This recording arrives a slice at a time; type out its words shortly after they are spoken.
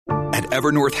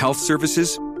Evernorth Health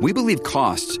Services, we believe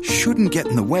costs shouldn't get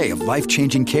in the way of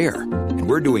life-changing care, and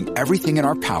we're doing everything in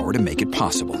our power to make it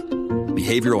possible.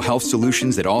 Behavioral health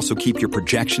solutions that also keep your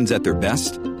projections at their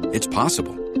best? It's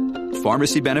possible.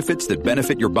 Pharmacy benefits that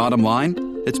benefit your bottom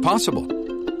line? It's possible.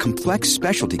 Complex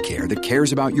specialty care that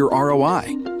cares about your ROI?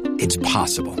 It's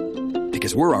possible.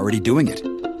 Because we're already doing it.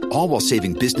 All while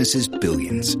saving businesses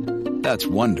billions. That's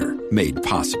Wonder made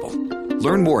possible.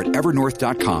 Learn more at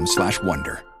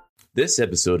evernorth.com/wonder. This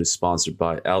episode is sponsored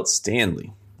by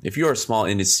Outstandly. If you're a small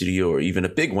indie studio or even a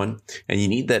big one, and you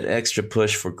need that extra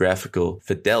push for graphical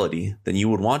fidelity, then you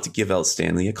would want to give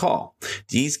Outstandly a call.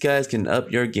 These guys can up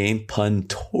your game, pun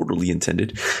totally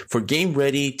intended, for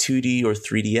game-ready 2D or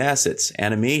 3D assets,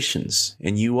 animations,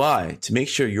 and UI to make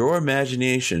sure your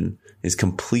imagination is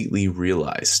completely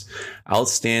realized.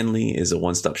 Outstandly is a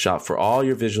one-stop shop for all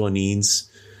your visual needs,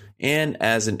 and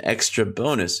as an extra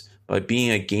bonus, by being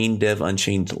a Game Dev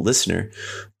Unchained listener,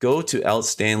 go to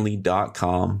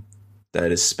outstandly.com.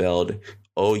 That is spelled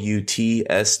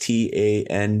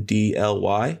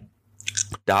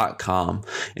outstandly.com,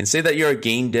 and say that you're a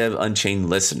Game Dev Unchained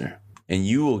listener, and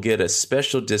you will get a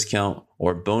special discount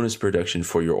or bonus production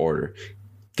for your order.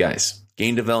 Guys,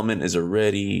 game development is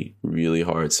already really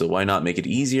hard, so why not make it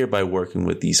easier by working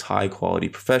with these high-quality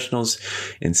professionals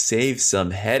and save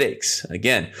some headaches?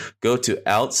 Again, go to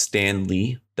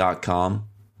outstandly.com,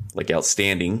 like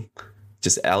outstanding,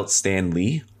 just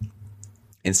Outstandly,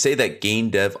 and say that Game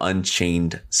Dev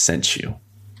Unchained sent you.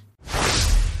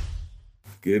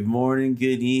 Good morning,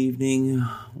 good evening.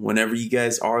 Whenever you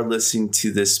guys are listening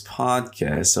to this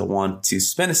podcast, I want to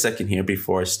spend a second here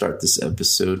before I start this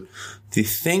episode to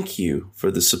thank you for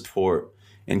the support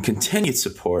and continued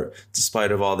support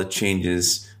despite of all the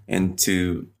changes, and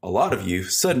to a lot of you,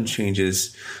 sudden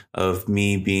changes of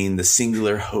me being the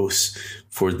singular host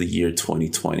for the year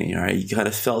 2020. All right, you kind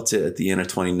of felt it at the end of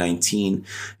 2019,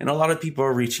 and a lot of people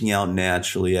are reaching out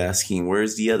naturally asking,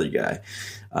 where's the other guy?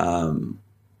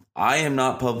 I am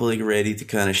not publicly ready to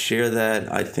kind of share that.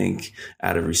 I think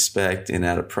out of respect and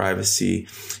out of privacy,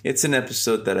 it's an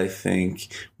episode that I think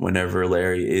whenever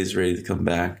Larry is ready to come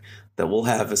back, that we'll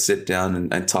have a sit down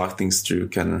and talk things through,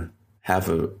 kind of have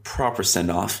a proper send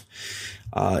off.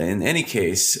 In any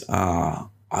case, I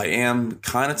am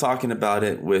kind of talking about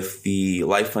it with the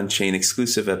Life Unchained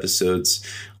exclusive episodes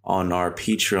on our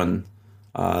Patreon.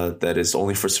 That is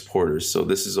only for supporters. So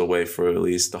this is a way for at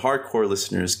least the hardcore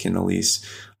listeners can at least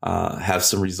have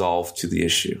some resolve to the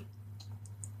issue.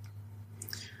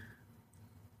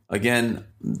 Again,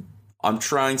 I'm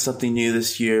trying something new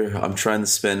this year. I'm trying to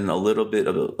spend a little bit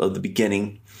of the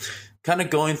beginning kind of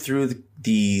going through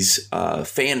these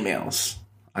fan mails.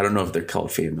 I don't know if they're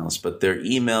called fan mails, but they're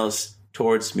emails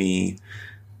towards me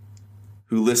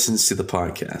who listens to the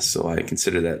podcast. So I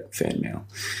consider that fan mail.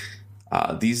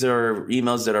 These are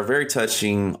emails that are very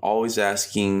touching, always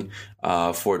asking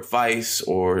for advice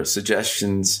or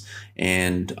suggestions,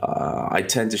 and I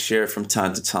tend to share from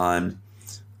time to time.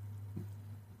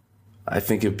 I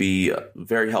think it'd be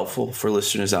very helpful for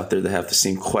listeners out there that have the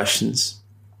same questions.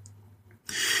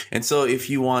 And so if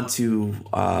you want to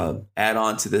add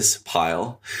on to this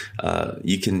pile,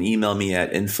 you can email me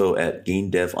at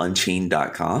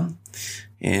info@gamedevunchained.com.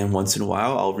 And once in a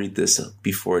while, I'll read this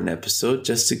before an episode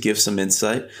just to give some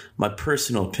insight, my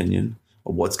personal opinion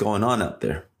of what's going on out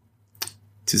there.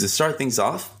 To start things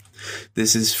off,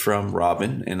 this is from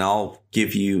Robin, and I'll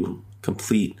give you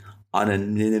complete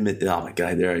anonymity. Oh my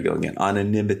God, there I go again.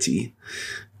 Anonymity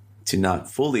to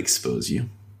not fully expose you.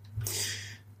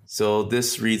 So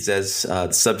this reads as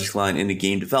the subject line, into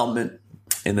game development.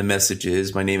 And the message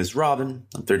is, my name is Robin.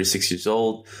 I'm 36 years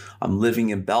old. I'm living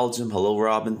in Belgium. Hello,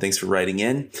 Robin. Thanks for writing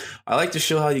in. I like to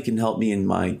show how you can help me in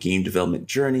my game development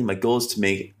journey. My goal is to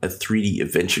make a 3D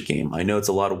adventure game. I know it's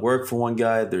a lot of work for one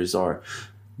guy.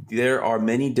 There are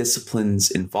many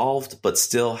disciplines involved, but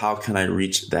still, how can I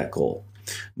reach that goal?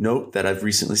 Note that I've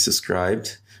recently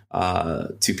subscribed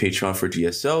to Patreon for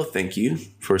GSO. Thank you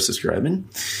for subscribing.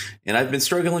 And I've been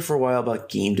struggling for a while about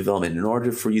game development. In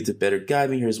order for you to better guide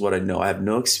me, here's what I know. I have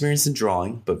no experience in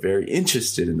drawing, but very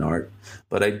interested in art.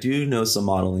 But I do know some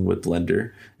modeling with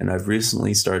Blender, and I've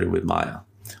recently started with Maya.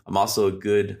 I'm also a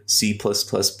good C++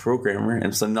 programmer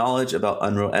and some knowledge about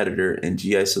Unreal Editor and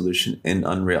GI Solution in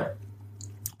Unreal.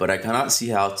 But I cannot see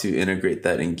how to integrate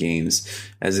that in games,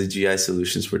 as the GI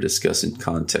solutions were discussed in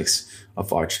context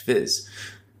of ArchViz.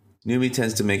 Newbie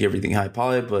tends to make everything high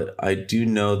poly, but I do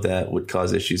know that would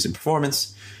cause issues in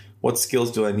performance. What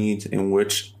skills do I need, and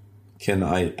which can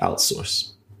I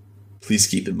outsource? Please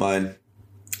keep in mind,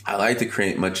 I like to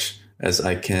create much as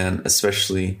I can,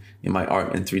 especially in my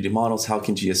art and 3D models. How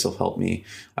can GSL help me?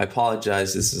 I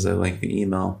apologize. This is a lengthy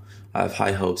email. I have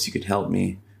high hopes you can help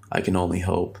me. I can only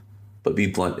hope, but be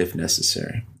blunt if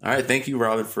necessary. All right. Thank you,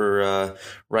 Robin, for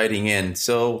writing in.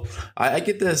 So I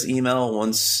get this email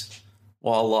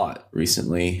a lot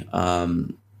recently,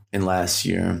 in last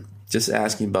year, just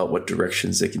asking about what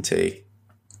directions they can take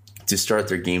to start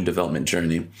their game development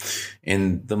journey.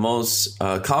 And the most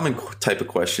common type of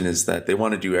question is that they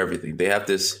want to do everything. They have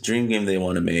this dream game they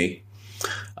want to make,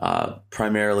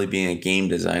 primarily being a game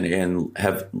designer, and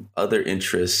have other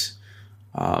interests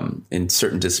in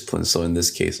certain disciplines. So in this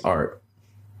case, art.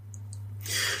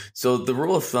 So the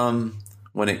rule of thumb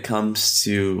when it comes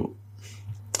to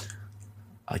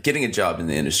getting a job in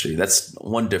the industry, that's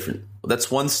one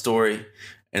story.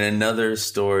 And another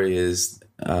story is,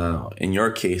 in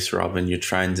your case, Robin, you're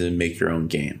trying to make your own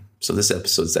game. So this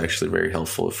episode is actually very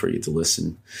helpful for you to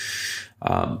listen.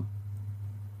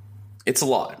 It's a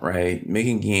lot, right?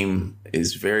 Making a game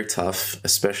is very tough,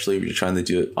 especially if you're trying to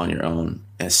do it on your own,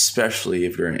 and especially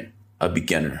if you're a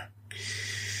beginner.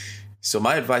 So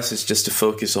my advice is just to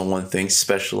focus on one thing,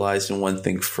 specialize in one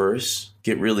thing first,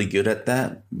 get really good at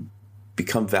that,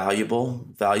 become valuable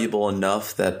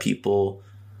enough that people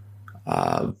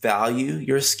value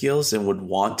your skills and would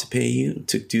want to pay you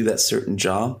to do that certain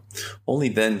job. Only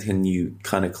then can you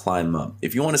kind of climb up.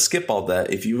 If you want to skip all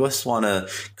that, if you just want to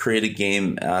create a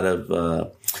game out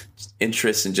of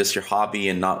interest in just your hobby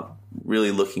and not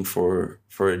really looking for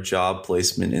a job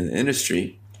placement in the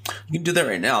industry, you can do that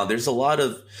right now. There's a lot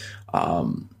of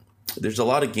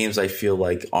games I feel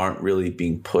like aren't really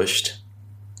being pushed.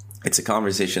 It's a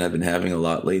conversation I've been having a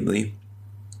lot lately.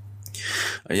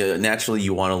 Naturally,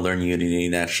 you want to learn Unity.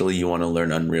 Naturally, you want to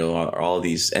learn Unreal, all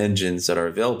these engines that are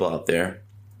available out there.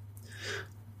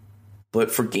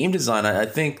 But for game design, I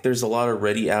think there's a lot of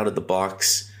ready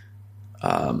out-of-the-box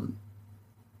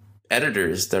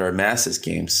editors that are massive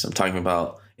games. I'm talking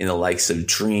about in the likes of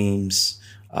Dreams,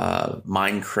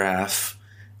 Minecraft,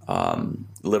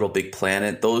 Little Big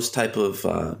Planet, those type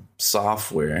of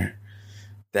software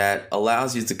that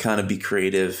allows you to kind of be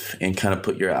creative and kind of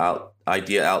put your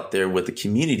idea out there with the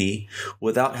community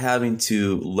without having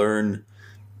to learn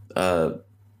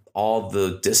all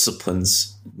the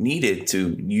disciplines needed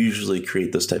to usually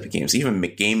create those type of games. Even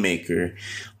Game Maker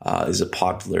is a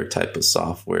popular type of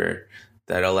software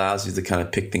that allows you to kind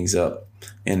of pick things up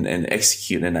and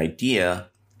execute an idea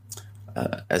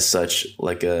as such,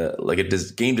 like a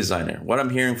game designer. What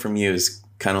I'm hearing from you is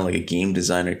kind of like a game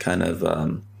designer kind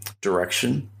of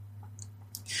direction.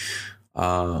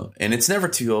 And it's never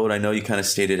too old. I know you kind of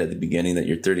stated at the beginning that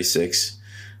you're 36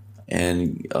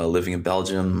 and living in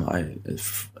Belgium.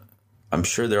 I'm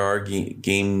sure there are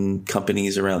game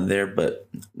companies around there, but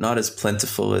not as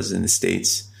plentiful as in the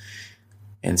States.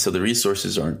 And so the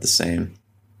resources aren't the same.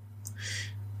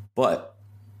 But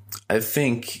I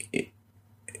think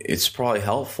it's probably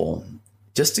helpful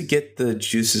just to get the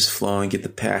juices flowing, get the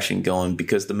passion going,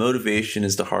 because the motivation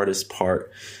is the hardest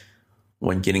part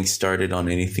when getting started on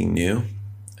anything new,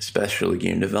 especially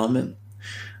game development.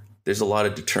 There's a lot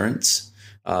of deterrence,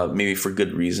 maybe for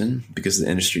good reason, because the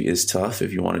industry is tough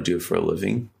if you want to do it for a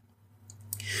living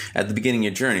at the beginning of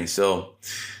your journey. So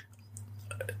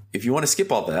if you want to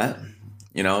skip all that,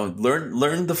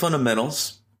 learn the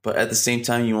fundamentals, but at the same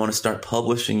time, you want to start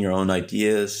publishing your own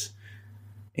ideas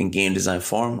in game design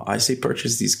form, I say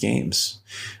purchase these games,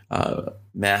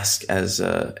 masked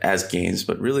as games,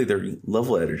 but really they're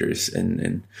level editors,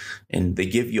 and they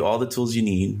give you all the tools you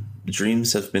need.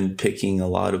 Dreams have been picking a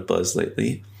lot of buzz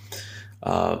lately,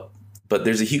 but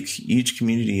there's a huge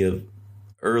community of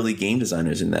early game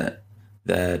designers in that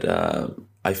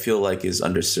I feel like is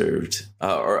underserved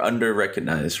or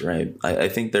under-recognized, right? I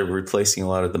think they're replacing a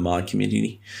lot of the mod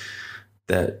community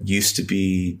that used to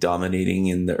be dominating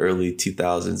in the early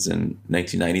 2000s and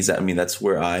 1990s. I mean, that's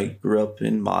where I grew up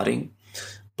in modding.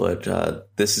 But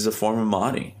this is a form of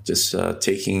modding, just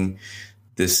taking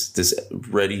this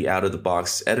ready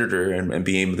out-of-the-box editor and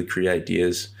being able to create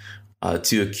ideas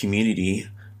to a community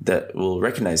that will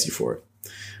recognize you for it.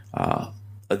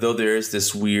 Although there is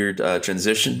this weird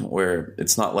transition where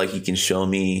it's not like you can show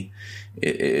me,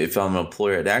 if I'm an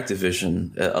employer at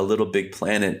Activision, a Little Big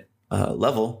Planet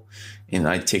level, and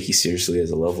I take you seriously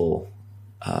as a level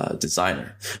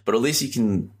designer. But at least you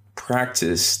can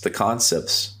practice the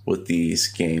concepts with these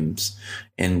games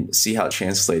and see how it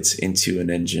translates into an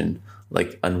engine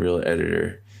like Unreal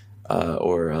Editor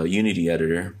or a Unity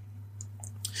Editor.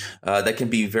 That can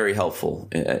be very helpful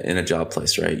in a job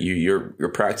place, right? You're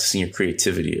practicing your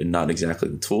creativity and not exactly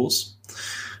the tools.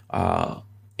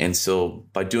 And so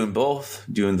by doing both,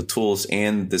 doing the tools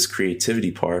and this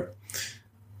creativity part,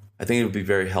 I think it would be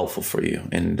very helpful for you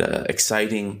and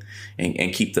exciting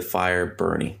and keep the fire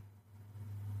burning.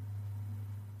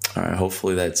 All right,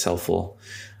 hopefully that's helpful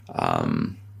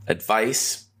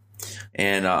advice.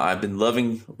 And I've been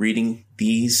loving reading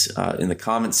these in the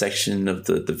comment section of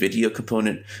the video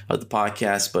component of the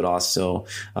podcast, but also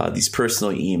these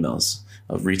personal emails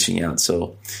of reaching out.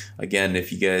 So again,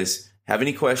 if you guys have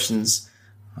any questions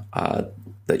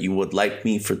that you would like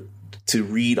me to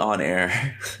read on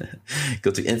air,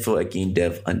 go to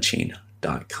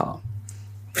info@gamedevunchained.com.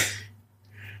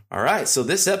 All right, so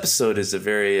this episode is a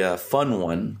very fun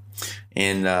one.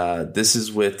 And this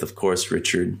is with, of course,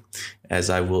 Richard, as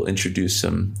I will introduce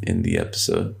him in the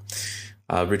episode.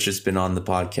 Richard's been on the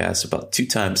podcast about 2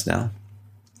 times now.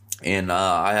 And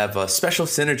I have a special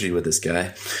synergy with this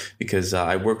guy because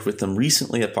I worked with him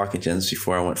recently at Pocket Gems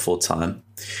before I went full-time.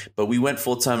 But we went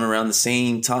full-time around the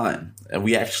same time. And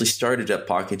we actually started at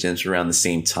Pocket Gems around the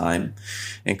same time.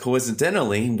 And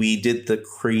coincidentally, we did the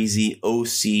crazy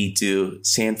OC to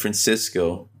San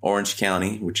Francisco, Orange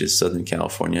County, which is Southern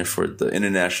California for the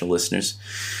international listeners.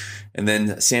 And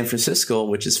then San Francisco,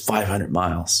 which is 500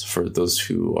 miles for those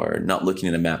who are not looking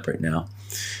at a map right now,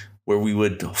 where we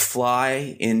would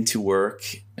fly into work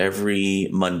every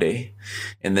Monday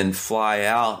and then fly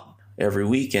out every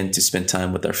weekend to spend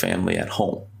time with our family at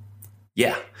home.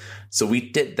 Yeah. So we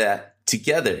did that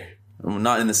together,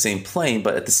 not in the same plane,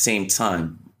 but at the same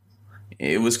time.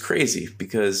 It was crazy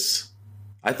because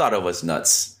I thought I was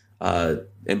nuts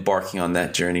embarking on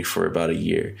that journey for about a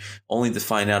year, only to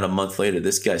find out a month later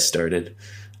this guy started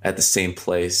at the same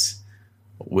place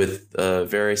with a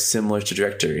very similar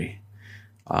trajectory.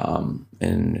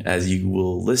 And as you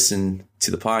will listen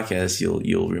to the podcast,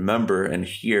 you'll remember and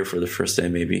hear for the first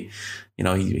time, maybe,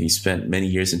 he spent many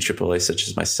years in AAA, such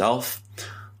as myself.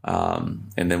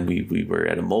 And then we were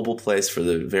at a mobile place for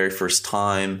the very first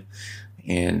time.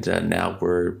 And now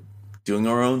we're doing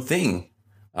our own thing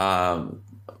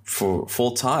for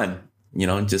full time,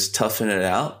 just toughing it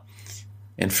out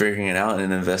and figuring it out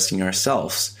and investing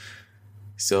ourselves.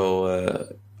 So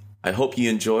I hope you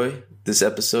enjoy this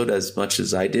episode as much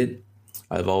as I did.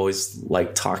 I've always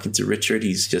liked talking to Richard.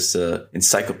 He's just an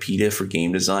encyclopedia for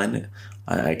game design.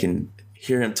 I can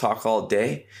hear him talk all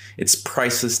day. It's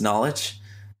priceless knowledge.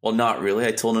 Well, not really.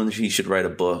 I told him that he should write a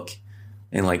book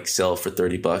and sell for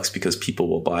 $30 because people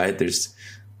will buy it. There's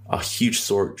a huge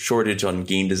shortage on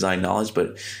game design knowledge,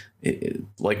 but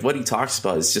what he talks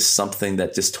about is just something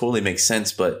that just totally makes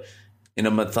sense, but in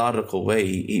a methodical way.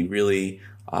 He really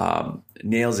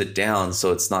nails it down,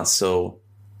 so it's not so.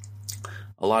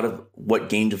 A lot of what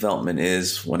game development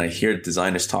is, when I hear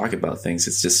designers talk about things,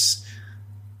 it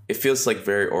feels like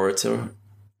very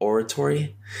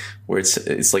oratory, where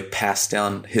it's like passed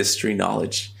down history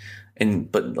knowledge,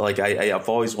 but I've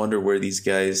always wondered what these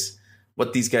guys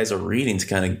are reading to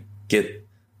kind of get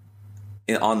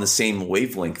on the same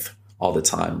wavelength all the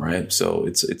time, right? So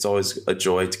it's always a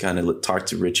joy to kind of talk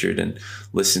to Richard and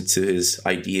listen to his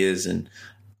ideas and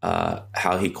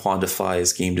how he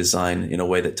quantifies game design in a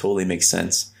way that totally makes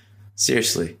sense.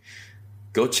 Seriously,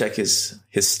 go check his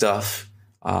stuff.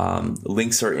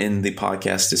 Links are in the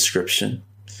podcast description,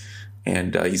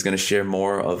 and he's going to share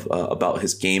more about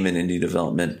his game and indie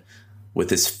development with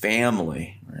his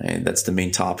family. Right, that's the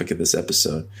main topic of this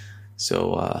episode.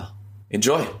 So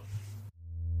enjoy.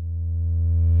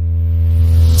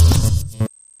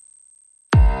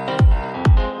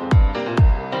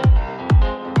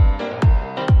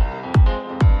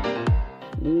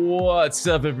 What's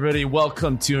up, everybody?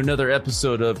 Welcome to another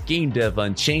episode of Game Dev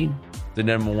Unchained, the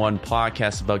 #1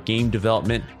 podcast about game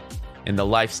development and the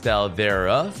lifestyle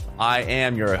thereof. I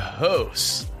am your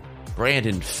host,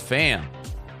 Brandon Pham.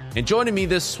 And joining me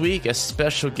this week, a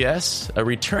special guest, a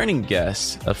returning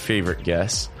guest, a favorite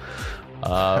guest,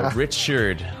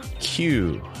 Richard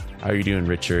Q. How are you doing,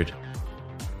 Richard?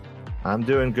 I'm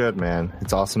doing good, man.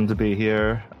 It's awesome to be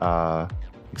here.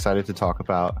 Excited to talk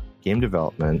about game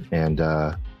development, and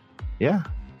yeah,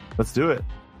 let's do it.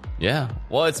 Yeah.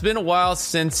 Well, it's been a while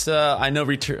since I know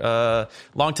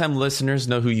longtime listeners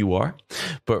know who you are,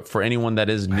 but for anyone that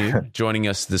is new joining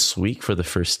us this week for the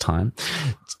first time,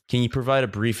 can you provide a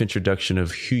brief introduction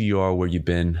of who you are, where you've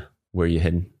been, where you're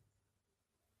heading?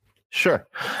 Sure.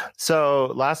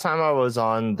 So last time I was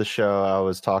on the show, I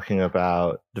was talking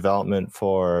about development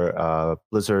for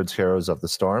Blizzard's Heroes of the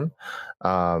Storm.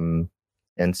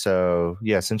 And so,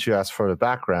 yeah, since you asked for the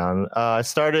background, I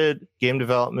started game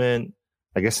development,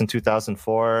 I guess, in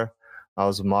 2004. I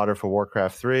was a modder for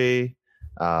Warcraft 3.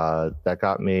 That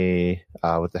got me,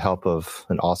 with the help of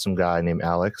an awesome guy named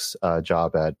Alex, a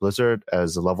job at Blizzard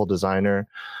as a level designer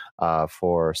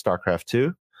for StarCraft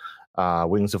 2.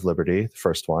 Wings of Liberty, the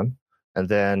first one. And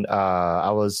then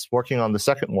I was working on the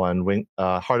second one,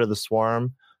 Heart of the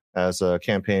Swarm, as a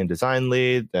campaign design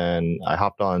lead. Then I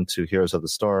hopped on to Heroes of the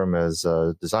Storm as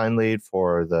a design lead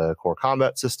for the core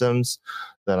combat systems.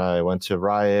 Then I went to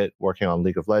Riot working on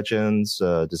League of Legends,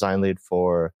 design lead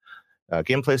for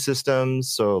gameplay systems.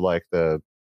 So like the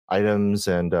items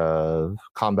and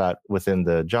combat within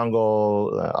the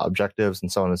jungle, objectives,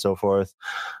 and so on and so forth.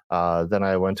 Then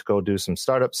I went to go do some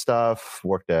startup stuff,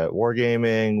 worked at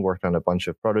Wargaming, worked on a bunch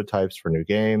of prototypes for new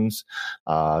games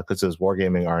because it was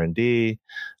Wargaming R&D.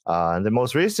 And then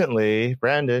most recently,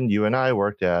 Brandon, you and I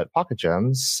worked at Pocket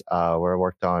Gems, where I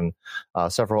worked on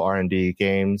several R&D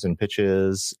games and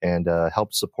pitches and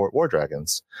helped support War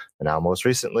Dragons. And now most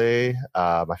recently,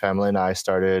 my family and I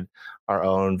started our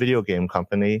own video game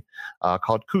company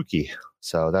called Kuki.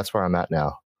 So that's where I'm at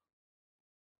now.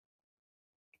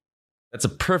 That's a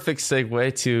perfect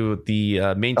segue to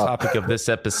the main topic of this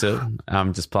episode.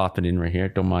 I'm just popping in right here.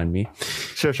 Don't mind me.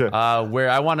 Sure. Where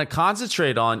I want to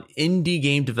concentrate on indie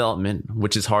game development,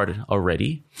 which is hard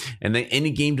already, and then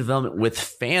indie game development with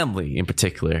family in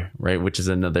particular, right? Which is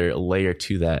another layer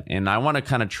to that. And I want to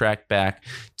kind of track back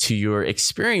to your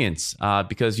experience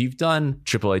because you've done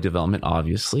AAA development,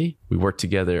 obviously. We worked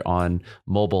together on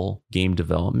mobile game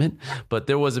development, but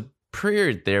there was a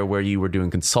period there where you were doing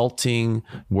consulting,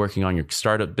 working on your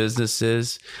startup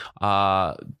businesses.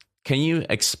 Can you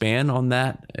expand on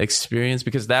that experience?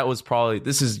 Because that was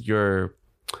this is your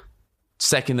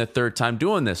second or third time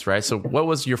doing this, right? So what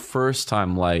was your first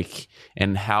time like,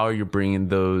 and how are you bringing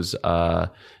those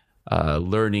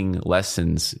learning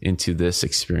lessons into this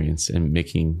experience and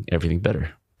making everything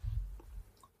better?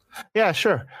 Yeah,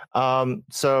 sure.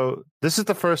 So this is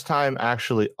the first time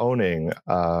actually owning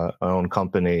my own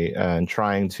company and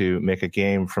trying to make a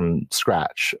game from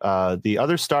scratch. The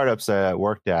other startups that I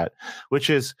worked at, which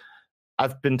is,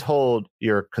 I've been told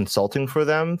you're consulting for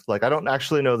them. Like, I don't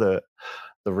actually know the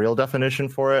real definition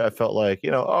for it. I felt like,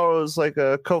 it was like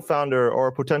a co-founder or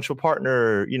a potential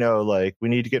partner, like we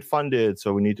need to get funded.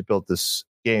 So we need to build this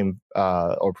game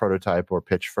or prototype or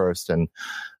pitch first. And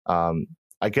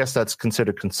I guess that's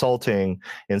considered consulting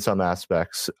in some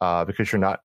aspects because you're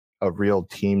not a real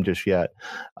team just yet.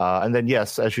 And then,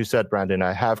 yes, as you said, Brandon,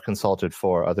 I have consulted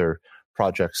for other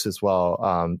projects as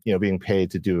well, being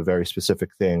paid to do a very specific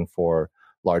thing for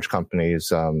large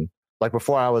companies. Like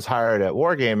before I was hired at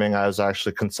Wargaming, I was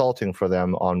actually consulting for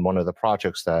them on one of the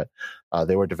projects that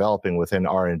they were developing within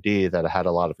R&D that I had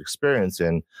a lot of experience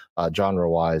in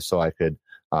genre-wise, so I could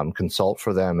consult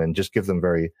for them and just give them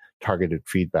very targeted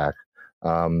feedback.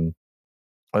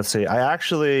 Let's see. I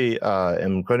actually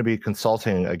am going to be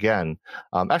consulting again.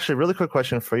 Actually, really quick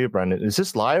question for you, Brendan. Is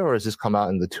this live or has this come out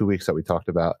in the 2 weeks that we talked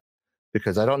about?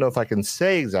 Because I don't know if I can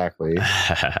say exactly.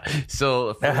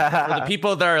 So for the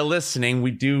people that are listening,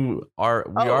 we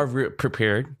are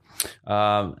prepared.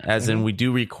 As in, we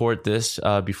do record this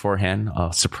beforehand.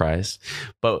 Surprise!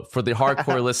 But for the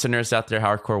hardcore listeners out there,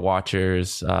 hardcore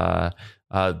watchers,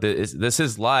 this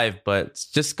is live. But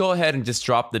just go ahead and just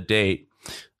drop the date.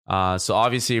 So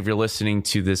obviously, if you're listening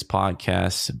to this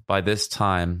podcast, by this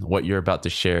time, what you're about to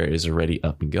share is already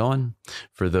up and going.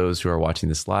 For those who are watching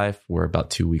this live, we're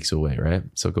about 2 weeks away, right?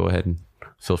 So go ahead and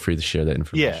feel free to share that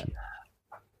information.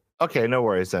 Yeah. Okay, no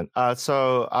worries then.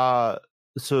 So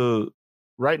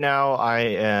right now I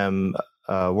am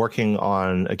working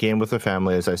on a game with a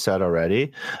family, as I said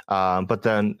already. But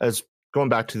then, as going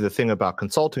back to the thing about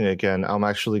consulting again, I'm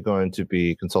actually going to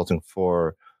be consulting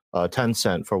for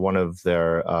Tencent for one of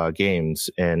their games,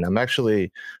 and I'm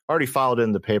actually already filed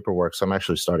in the paperwork, so I'm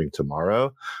actually starting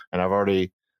tomorrow, and I've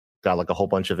already got like a whole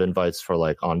bunch of invites for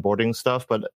like onboarding stuff,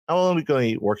 but I'm only going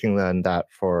to be working on that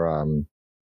for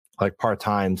like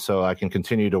part-time so I can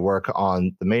continue to work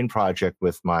on the main project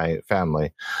with my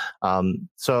family.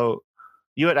 So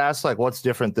you had asked like what's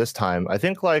different this time. I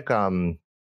think the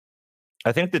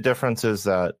difference is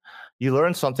that you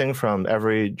learn something from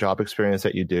every job experience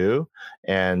that you do,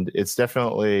 and it's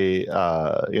definitely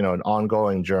an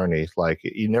ongoing journey. Like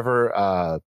you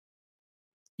never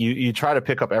you try to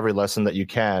pick up every lesson that you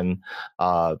can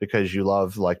because you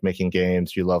love like making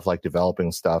games, you love like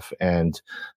developing stuff, and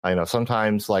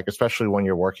sometimes like especially when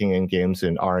you're working in games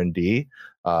in R&D,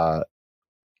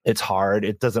 it's hard.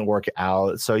 It doesn't work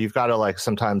out, so you've got to like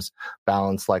sometimes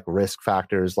balance like risk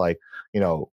factors, like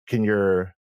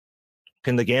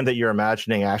can the game that you're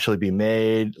imagining actually be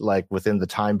made like within the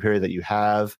time period that you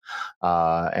have?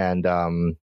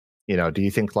 Do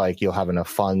you think like you'll have enough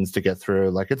funds to get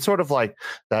through? Like it's sort of like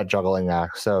that juggling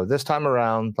act. So this time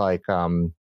around, like,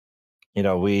 we're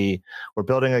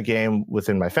building a game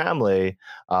within my family.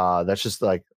 That's just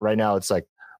like right now it's like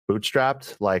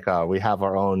bootstrapped. Like we have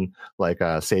our own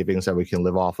savings that we can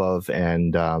live off of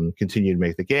and continue to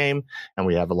make the game. And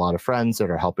we have a lot of friends that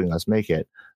are helping us make it.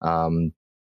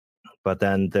 But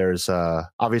then there's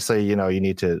obviously, you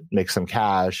need to make some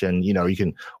cash and, you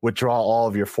can withdraw all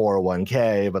of your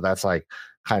 401k, but that's like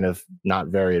kind of not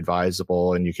very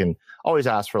advisable. And you can always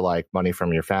ask for like money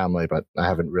from your family, but I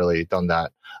haven't really done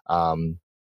that.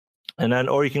 And then,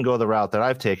 or you can go the route that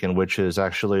I've taken, which is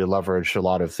actually leverage a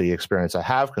lot of the experience I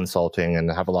have consulting and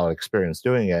have a lot of experience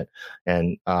doing it.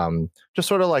 And just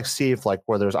sort of like see if like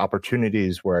where there's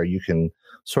opportunities where you can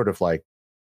sort of like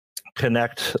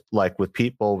connect like with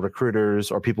people, recruiters,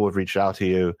 or people who've reached out to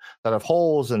you that have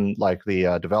holes in like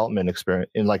the development experience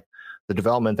in like the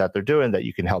development that they're doing that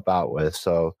you can help out with.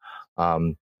 So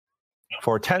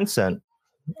for Tencent,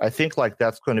 I think like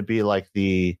that's going to be like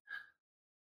the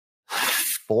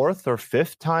 4th or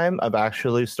 5th time I've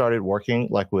actually started working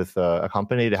like with a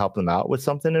company to help them out with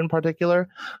something in particular.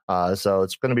 So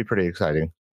it's going to be pretty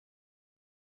exciting.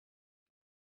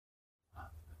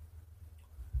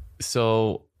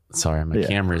 So sorry, my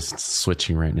camera's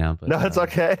switching right now. But, no, it's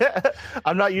okay.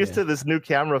 I'm not used to this new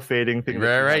camera fading thing.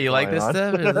 Right. You like this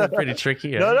stuff? It's pretty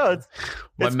tricky. No,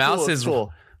 my mouse is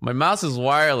cool. My mouse is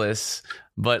wireless,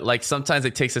 but like sometimes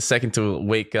it takes a second to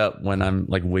wake up when I'm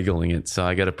like wiggling it. So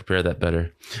I got to prepare that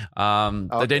better.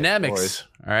 The dynamics,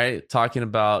 all right, talking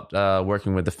about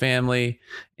working with the family.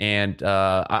 And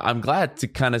I'm glad to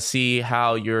kind of see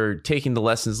how you're taking the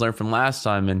lessons learned from last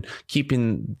time and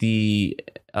keeping the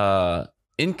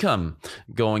income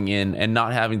going in and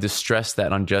not having to stress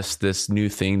that on just this new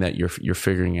thing that you're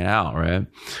figuring out, right?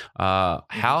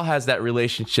 How has that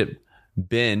relationship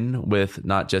been with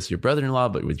not just your brother-in-law,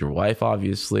 but with your wife,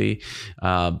 obviously,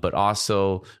 but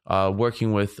also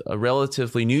working with a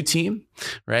relatively new team,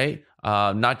 right?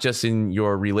 Not just in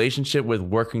your relationship with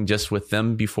working just with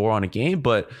them before on a game,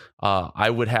 but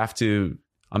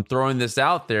I'm throwing this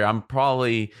out there. I'm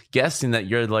probably guessing that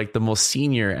you're like the most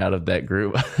senior out of that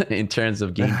group in terms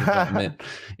of game development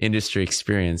industry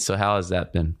experience. So how has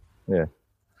that been?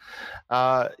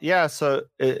 So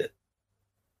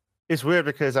it's weird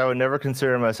because I would never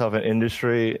consider myself an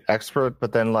industry expert,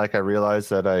 but then like I realized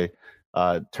that I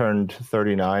turned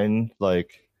 39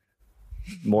 like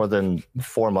more than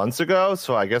 4 months ago.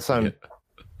 So I guess I'm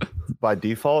by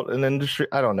default an industry.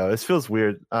 I don't know. It feels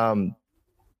weird.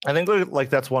 I think like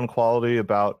that's one quality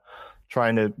about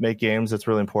trying to make games that's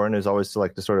really important is always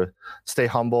to sort of stay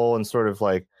humble and sort of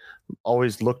like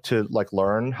always look to like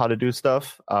learn how to do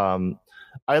stuff.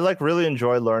 I like really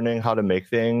enjoy learning how to make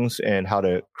things and how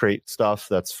to create stuff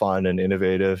that's fun and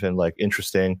innovative and like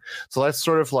interesting. So that's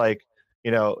sort of like,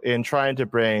 in trying to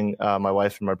bring my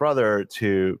wife and my brother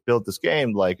to build this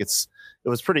game, like it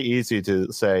was pretty easy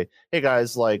to say, hey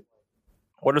guys, like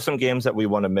what are some games that we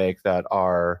want to make that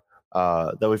are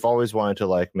that we've always wanted to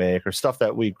like make, or stuff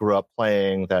that we grew up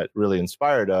playing that really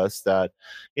inspired us, that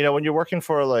when you're working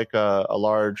for like a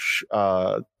large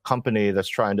company that's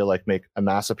trying to like make a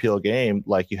mass appeal game,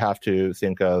 like you have to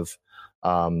think of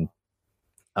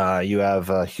you have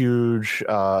a huge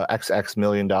XX $1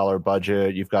 million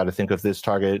budget. You've got to think of this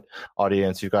target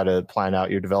audience. You've got to plan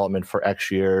out your development for X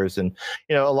years. And,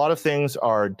 a lot of things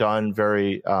are done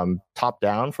very top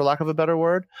down, for lack of a better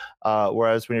word.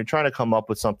 Whereas when you're trying to come up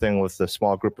with something with a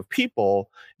small group of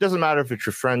people, it doesn't matter if it's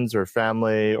your friends or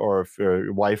family or if you're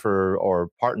your wife or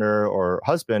partner or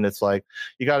husband. It's like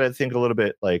you got to think a little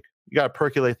bit like, you got to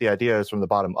percolate the ideas from the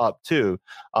bottom up too,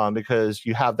 because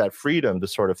you have that freedom to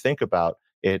sort of think about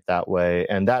it that way.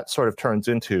 And that sort of turns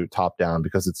into top down,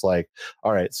 because it's like,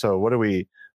 all right, so what do we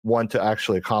want to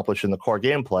actually accomplish in the core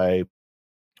gameplay?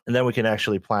 And then we can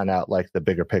actually plan out like the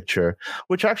bigger picture,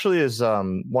 which actually is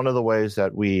one of the ways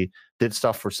that we did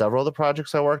stuff for several of the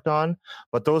projects I worked on.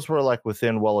 But those were like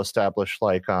within well-established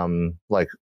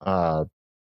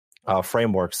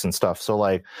frameworks and stuff. So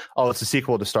like, it's a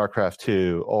sequel to StarCraft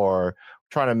 2, or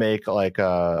trying to make like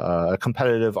a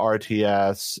competitive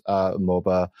RTS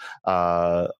MOBA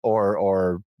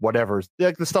or whatever,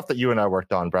 like the stuff that you and I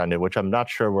worked on, Brandon, which I'm not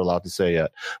sure we're allowed to say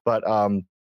yet. But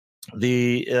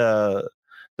the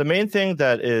main thing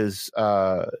that is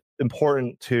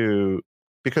important to,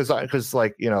 because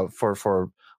like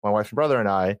for my wife and brother and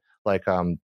I, like I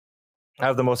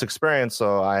have the most experience,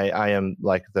 so I am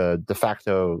like the de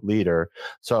facto leader.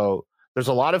 So there's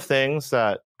a lot of things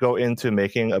that go into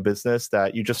making a business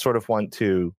that you just sort of want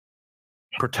to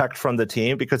protect from the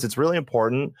team, because it's really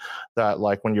important that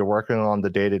like when you're working on the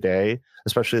day-to-day,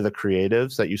 especially the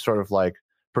creatives, that you sort of like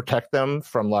protect them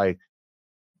from like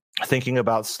thinking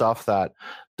about stuff that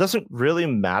doesn't really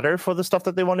matter for the stuff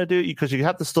that they want to do, because you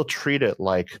have to still treat it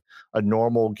like a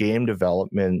normal game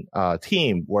development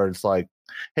team, where it's like,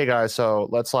 hey guys, so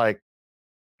let's like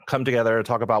come together and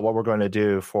talk about what we're going to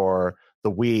do for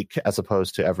the week as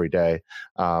opposed to every day.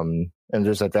 And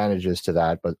there's advantages to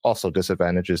that, but also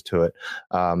disadvantages to it.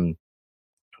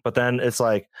 But then it's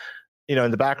like, you know,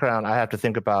 in the background, I have to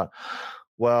think about,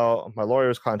 well, my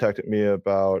lawyers contacted me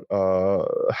about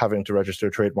having to register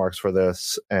trademarks for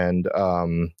this, and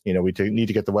you know, we need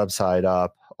to get the website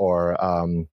up, or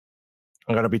I'm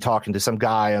going to be talking to some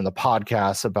guy on the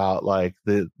podcast about like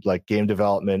game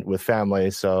development with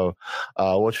family. So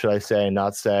what should I say and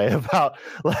not say about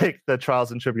like the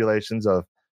trials and tribulations of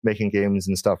making games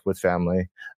and stuff with family?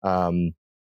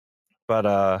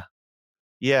 But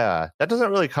yeah, that doesn't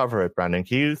really cover it, Brandon.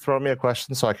 Can you throw me a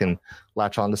question so I can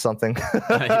latch on to something?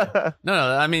 No,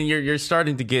 I mean, you're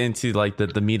starting to get into like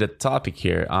the meat of the topic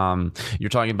here.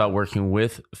 You're talking about working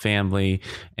with family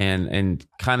and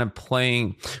kind of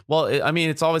playing. Well, I mean,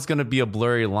 it's always going to be a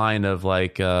blurry line of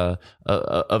like of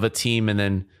a team, and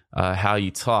then how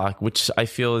you talk, which I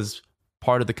feel is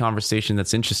part of the conversation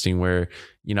that's interesting. Where,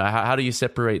 you know, how do you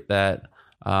separate that?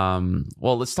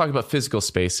 Well, let's talk about physical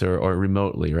space or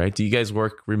remotely, right? Do you guys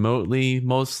work remotely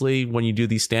mostly when you do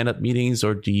these stand-up meetings,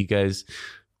 or do you guys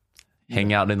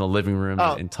hang out in the living room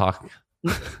and talk?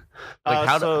 Like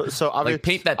like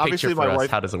paint that picture for us.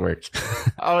 Wife, how does it work?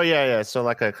 Oh yeah. So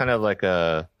like a kind of like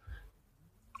a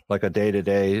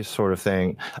day-to-day sort of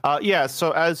thing. Yeah.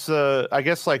 So as I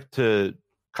guess like to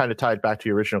kind of tie it back to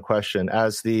your original question,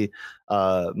 as the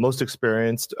most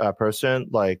experienced person,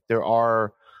 like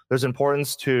there's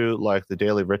importance to like the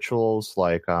daily rituals.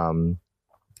 Like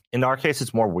in our case,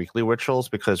 it's more weekly rituals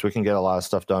because we can get a lot of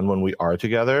stuff done when we are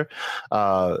together.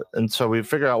 And so we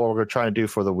figure out what we're trying to do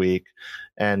for the week.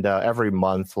 And every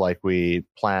month, like we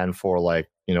plan for like,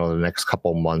 you know, the next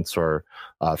couple months, or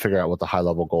figure out what the high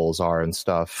level goals are and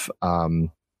stuff.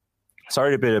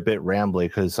 Sorry to be a bit rambly,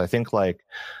 because I think like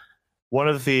one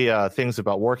of the things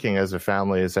about working as a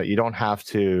family is that you don't have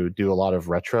to do a lot of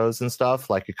retros and stuff.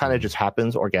 Like it kind of just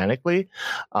happens organically.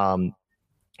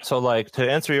 So like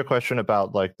to answer your question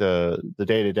about like the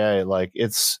day to day, like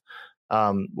it's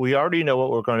we already know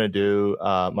what we're going to do.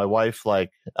 My wife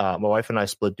and I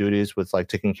split duties with like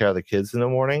taking care of the kids in the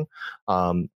morning.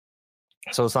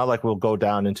 So it's not like we'll go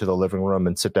down into the living room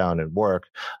and sit down and work.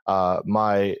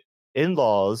 My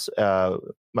in-laws,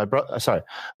 my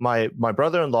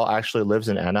brother-in-law actually lives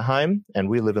in Anaheim, and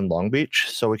we live in Long Beach,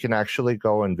 so we can actually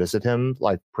go and visit him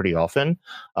like pretty often.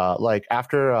 Like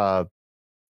after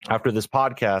this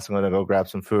podcast, I'm going to go grab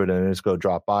some food and just go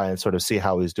drop by and sort of see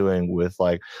how he's doing with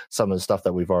like some of the stuff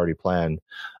that we've already planned.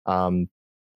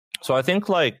 So I think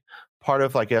like part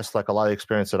of, I guess, like a lot of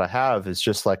experience that I have is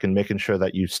just like in making sure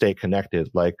that you stay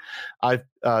connected. Like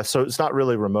so it's not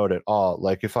really remote at all.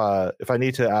 Like if I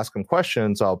need to ask him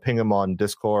questions, I'll ping him on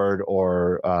Discord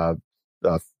or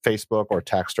Facebook or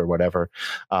text or whatever.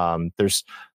 There's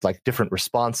like different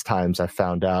response times I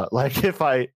found out, like if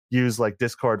I use like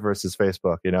Discord versus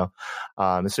Facebook, you know?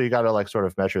 So you got to like sort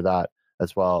of measure that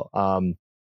as well.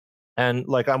 And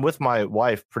like I'm with my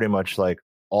wife pretty much like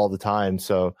all the time.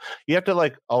 So you have to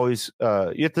like always,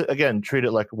 you have to, again, treat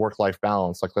it like work-life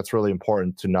balance. Like that's really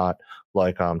important to not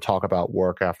like talk about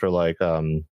work after like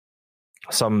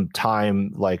some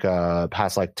time like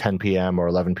past like 10 p.m. or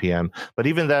 11 p.m. But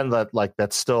even then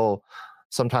that's still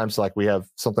sometimes like we have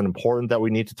something important that we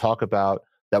need to talk about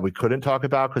that we couldn't talk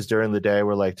about because during the day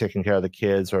we're like taking care of the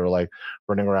kids or like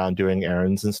running around doing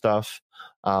errands and stuff.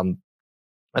 I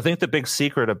think the big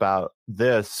secret about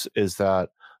this is that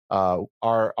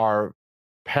our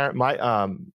parent,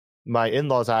 my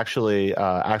in-laws actually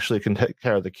can take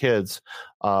care of the kids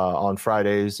on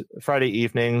Friday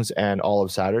evenings and all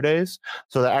of Saturdays.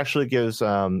 So that actually gives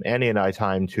Annie and I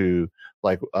time to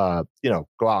like go out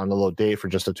on a little date for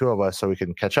just the two of us so we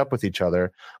can catch up with each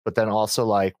other, but then also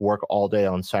like work all day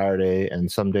on Saturday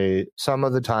and some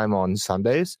of the time on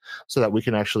Sundays so that we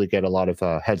can actually get a lot of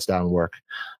heads down work.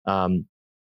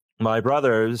 My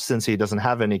brother, since he doesn't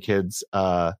have any kids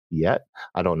yet,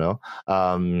 I don't know,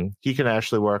 he can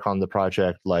actually work on the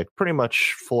project like pretty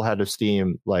much full head of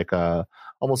steam, like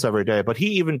almost every day. But he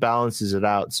even balances it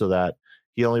out so that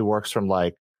he only works from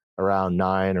like around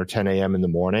 9 or 10 a.m. in the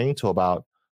morning till about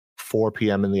 4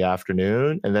 p.m. in the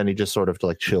afternoon. And then he just sort of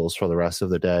like chills for the rest of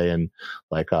the day and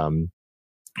like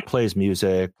plays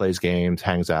music, plays games,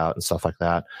 hangs out and stuff like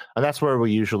that. And that's where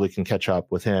we usually can catch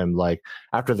up with him. Like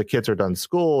after the kids are done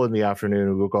school in the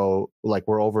afternoon, we'll go like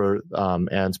we're over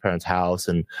Anne's parents' house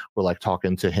and we're like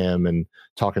talking to him and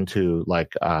talking to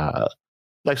like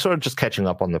like sort of just catching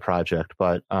up on the project.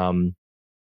 But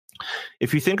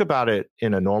if you think about it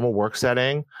in a normal work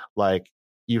setting, like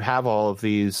you have all of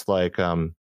these like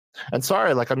and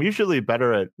sorry, like I'm usually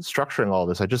better at structuring all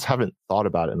this. I just haven't thought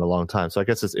about it in a long time. So I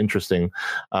guess it's interesting.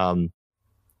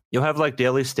 You'll have like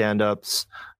daily stand-ups.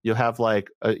 You'll have like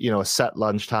a set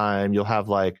lunchtime. You'll have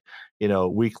like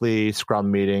weekly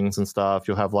Scrum meetings and stuff.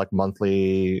 You'll have like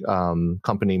monthly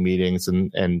company meetings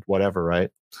and whatever, right?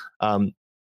 In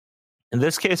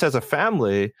this case, as a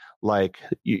family, like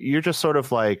you're just sort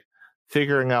of like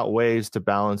figuring out ways to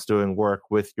balance doing work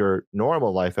with your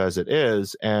normal life as it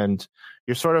is, and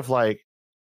you're sort of like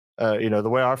the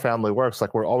way our family works,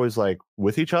 like we're always like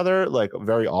with each other like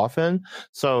very often,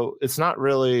 so it's not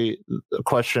really a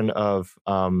question of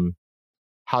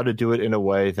how to do it in a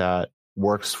way that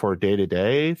works for day to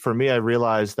day. For me, I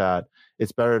realized that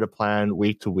it's better to plan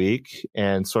week to week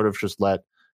and sort of just let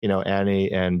Annie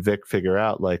and Vic figure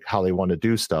out like how they want to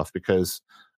do stuff, because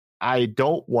I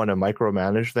don't want to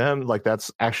micromanage them. Like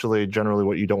that's actually generally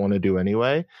what you don't want to do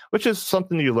anyway, which is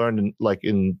something you learn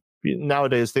in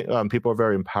nowadays. People are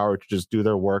very empowered to just do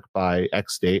their work by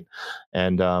X date,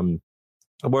 and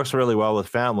it works really well with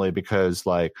family because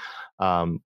like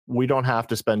we don't have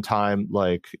to spend time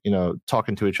like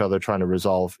talking to each other trying to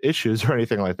resolve issues or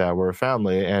anything like that. We're a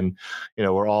family, and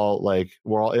we're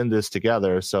all in this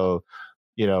together. So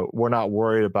we're not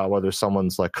worried about whether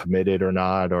someone's like committed or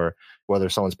not, or whether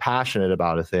someone's passionate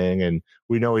about a thing. And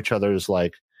we know each other's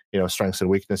like, strengths and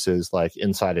weaknesses like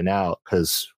inside and out,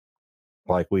 because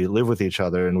like we live with each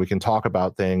other and we can talk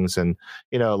about things. And,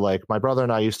 like my brother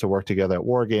and I used to work together at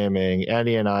Wargaming.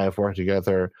 Andy and I have worked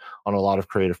together on a lot of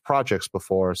creative projects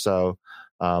before. So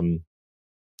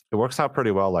it works out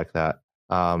pretty well like that.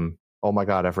 Oh my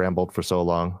God, I've rambled for so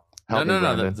long.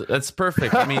 No, that's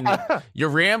perfect. I mean, your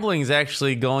rambling is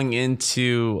actually going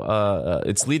into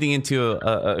it's leading into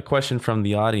a question from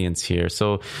the audience here.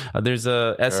 So there's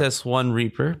a SS1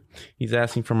 Reaper. He's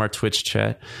asking from our Twitch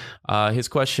chat. His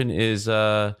question is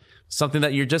something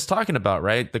that you're just talking about,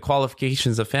 right? The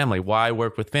qualifications of family. Why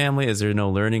work with family? Is there no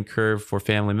learning curve for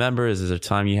family members? Is there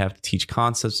time you have to teach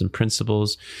concepts and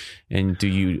principles? And do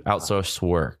you outsource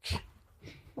work?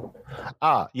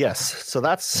 Yes. So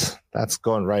that's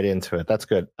going right into it. That's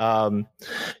good.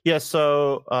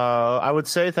 So I would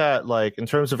say that like in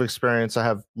terms of experience, I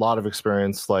have a lot of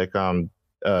experience. Like I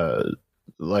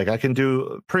can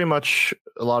do pretty much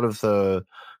a lot of the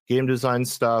game design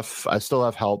stuff. I still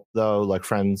have help though, like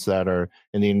friends that are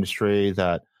in the industry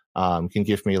that can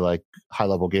give me like high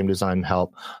level game design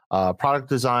help, product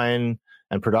design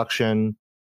and production.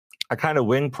 I kind of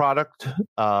wing product.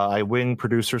 I wing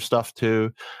producer stuff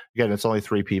too. Again, it's only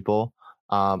 3 people.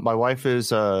 My wife is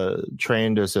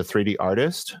trained as a 3D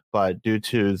artist, but due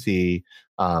to the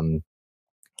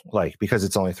because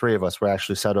it's only 3 of us, we're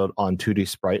actually settled on 2D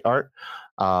sprite art.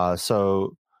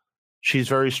 So she's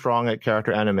very strong at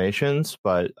character animations,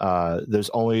 but there's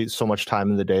only so much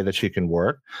time in the day that she can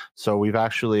work. So we've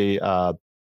actually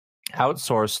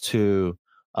outsourced to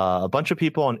a bunch of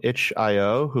people on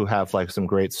itch.io who have like some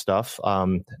great stuff.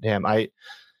 I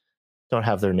don't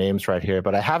have their names right here,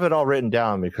 but I have it all written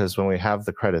down because when we have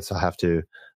the credits, I'll have to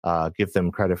give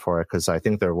them credit for it because I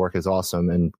think their work is awesome,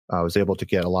 and I was able to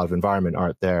get a lot of environment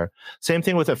art there. Same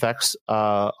thing with effects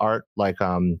art, like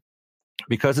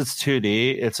because it's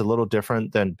 2D, it's a little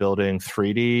different than building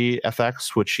 3D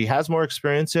effects, which she has more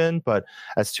experience in, but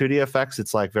as 2D effects,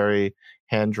 it's like very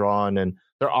hand-drawn, and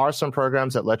there are some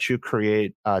programs that let you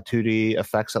create 2D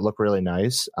effects that look really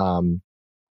nice.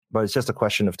 But it's just a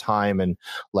question of time and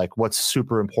like what's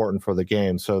super important for the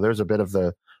game. So there's a bit of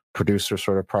the producer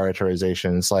sort of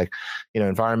prioritization. It's like,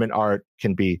 environment art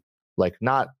can be like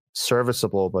not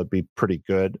serviceable, but be pretty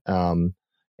good. And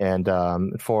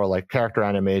for like character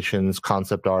animations,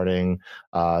 concept arting,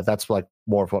 that's like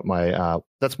more of what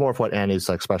that's more of what Annie's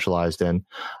like specialized in.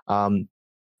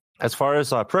 As far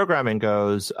as programming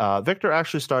goes, Victor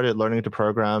actually started learning to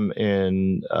program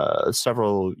in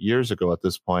several years ago at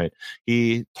this point.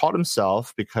 He taught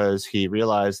himself because he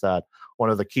realized that one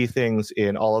of the key things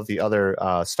in all of the other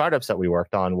startups that we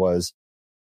worked on was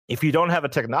if you don't have a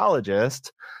technologist,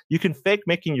 you can fake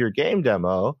making your game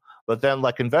demo, but then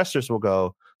like investors will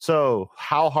go, so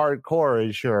how hardcore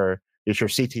is your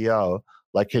CTO?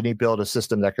 Like, can you build a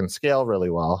system that can scale really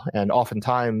well? And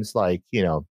oftentimes, like,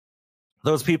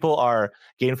 those people are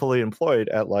gainfully employed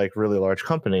at like really large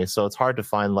companies. So it's hard to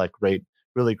find like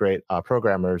really great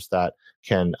programmers that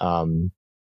can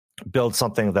build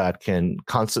something that can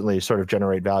constantly sort of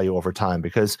generate value over time.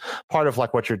 Because part of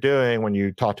like what you're doing when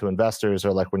you talk to investors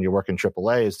or like when you work in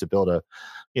AAA is to build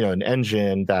an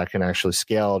engine that can actually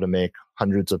scale to make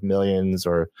hundreds of millions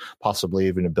or possibly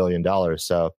even $1 billion.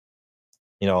 So,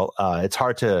 it's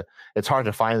hard to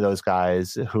find those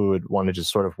guys who would want to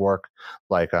just sort of work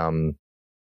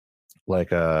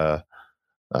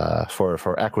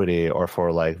for equity or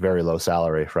for like very low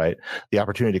salary, right? The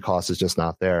opportunity cost is just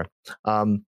not there.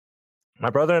 My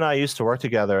brother and I used to work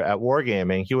together at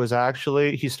Wargaming.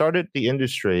 He started the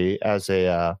industry as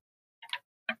a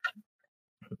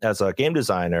game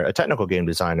designer, a technical game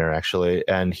designer, actually,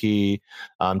 and he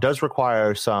does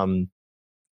require some.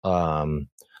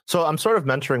 So I'm sort of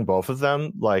mentoring both of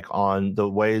them, like on the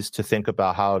ways to think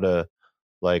about how to,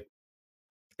 like,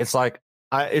 it's like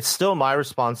it's still my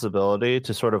responsibility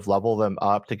to sort of level them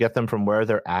up to get them from where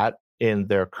they're at in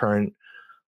their current,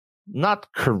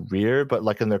 not career, but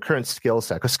like in their current skill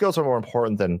set, because skills are more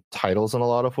important than titles in a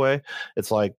lot of way.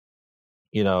 It's like,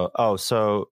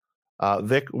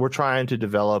 Vic, we're trying to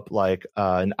develop like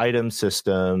an item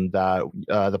system that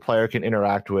the player can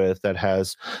interact with that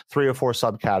has 3 or 4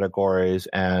 subcategories,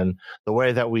 and the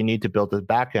way that we need to build the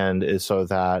back end is so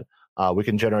that we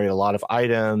can generate a lot of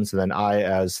items, and then I,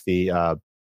 as the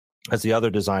other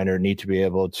designer, need to be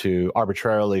able to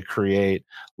arbitrarily create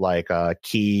like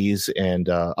keys and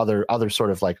other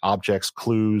sort of like objects,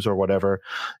 clues or whatever,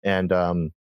 and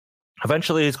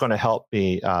eventually he's going to help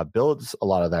me build a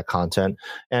lot of that content.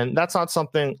 And that's not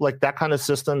something like that kind of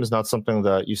system is not something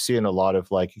that you see in a lot of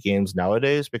like games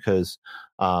nowadays, because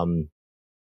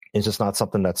it's just not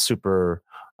something that's super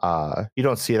you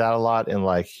don't see that a lot in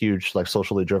like huge like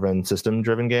socially driven, system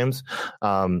driven games.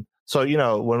 So,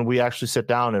 when we actually sit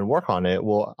down and work on it,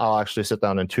 I'll actually sit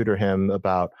down and tutor him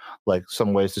about like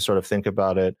some ways to sort of think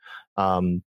about it.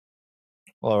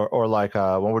 Or like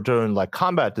when we're doing like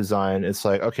combat design, it's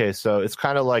like, okay, so it's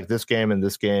kind of like this game and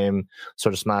this game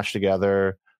sort of smashed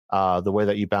together. The way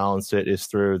that you balance it is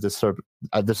through this sort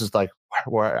of, this is like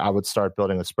where I would start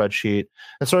building a spreadsheet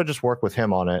and sort of just work with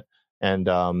him on it,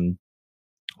 and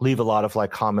leave a lot of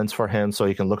like comments for him so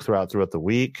he can look throughout the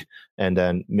week, and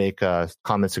then make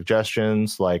comment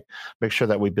suggestions, like make sure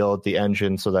that we build the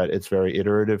engine so that it's very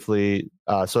iteratively,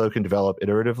 so it can develop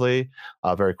iteratively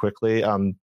very quickly.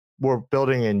 We're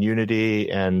building in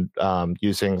Unity and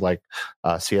using like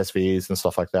CSVs and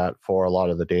stuff like that for a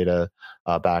lot of the data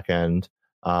backend.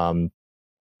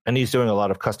 And he's doing a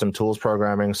lot of custom tools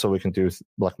programming, so we can do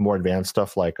like more advanced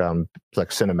stuff like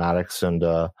cinematics and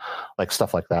like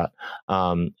stuff like that.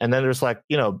 And then there's like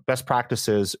best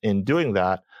practices in doing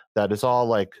that. That is all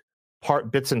like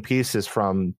bits and pieces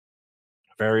from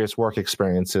various work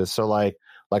experiences. So like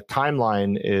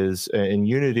timeline is in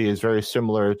Unity is very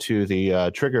similar to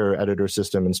the trigger editor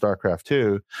system in StarCraft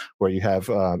 2, where you have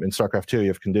in StarCraft 2 you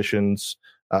have conditions,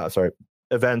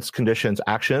 events, conditions,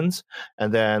 actions,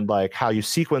 and then like how you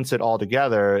sequence it all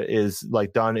together is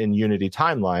like done in Unity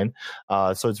timeline.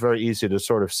 So it's very easy to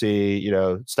sort of see,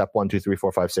 step 1, 2, 3,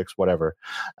 4, 5, 6, whatever.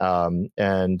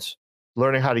 And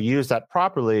learning how to use that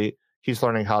properly, he's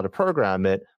learning how to program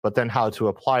it, but then how to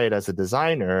apply it as a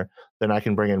designer, then I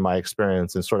can bring in my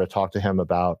experience and sort of talk to him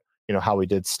about, how we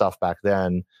did stuff back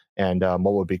then, and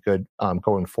what would be good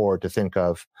going forward to think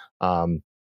of.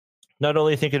 Not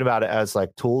only thinking about it as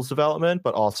like tools development,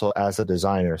 but also as a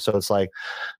designer. So it's like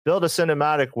build a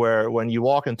cinematic where when you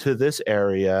walk into this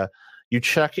area, you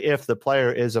check if the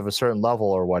player is of a certain level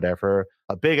or whatever.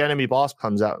 A big enemy boss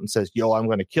comes out and says, "Yo, I'm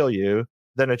going to kill you."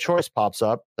 Then a choice pops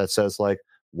up that says like,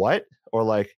 "What?" Or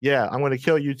like, "Yeah, I'm going to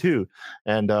kill you too."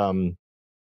 And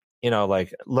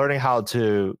like learning how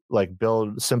to like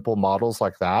build simple models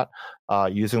like that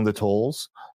using the tools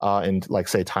and like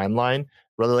say timeline,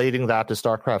 relating that to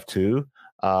StarCraft 2,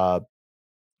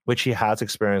 which he has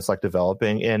experience like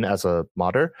developing in as a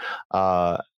modder.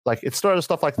 Like it's sort of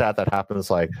stuff like that happens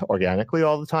like organically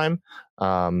all the time.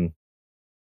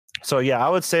 So yeah, I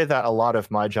would say that a lot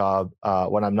of my job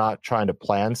when I'm not trying to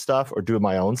plan stuff or do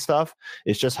my own stuff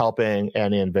is just helping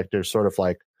Annie and Victor sort of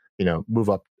like, move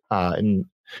up and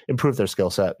improve their skill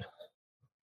set.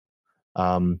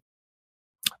 I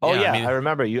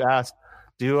remember you asked,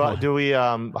 do we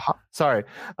sorry.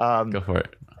 Go for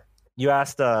it. You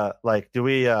asked do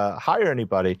we hire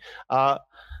anybody?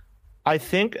 I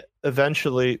think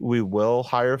eventually we will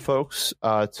hire folks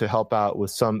to help out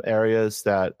with some areas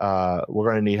that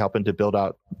we're going to need help in to build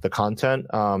out the content.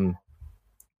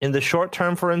 In the short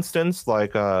term, for instance,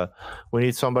 like we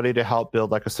need somebody to help build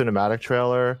like a cinematic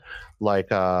trailer. Like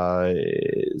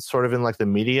sort of in like the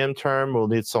medium term, we'll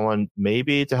need someone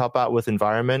maybe to help out with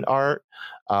environment art.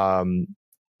 And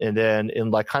then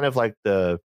in like kind of like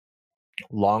the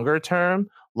longer term,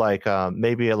 like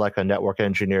maybe like a network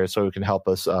engineer, so he can help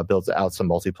us build out some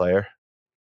multiplayer.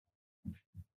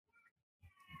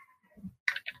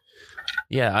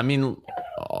 Yeah, I mean,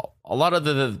 a lot of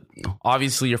the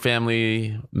obviously your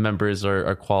family members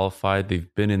are qualified.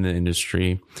 They've been in the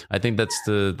industry. I think that's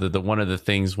the one of the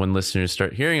things when listeners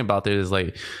start hearing about this is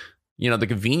like, you know, the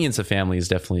convenience of family is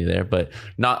definitely there, but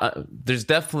not. There's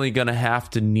definitely going to have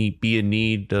to be a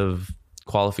need of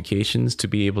qualifications to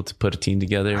be able to put a team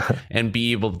together and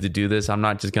be able to do this. I'm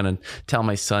not just going to tell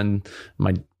my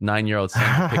 9-year-old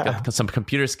son to pick up some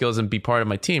computer skills and be part of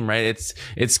my team, right?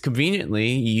 It's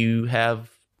conveniently you have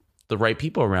the right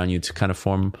people around you to kind of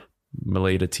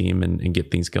formulate a team and get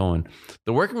things going.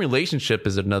 The working relationship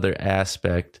is another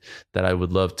aspect that I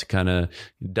would love to kind of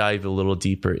dive a little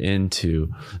deeper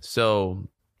into. So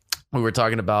we were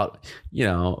talking about, you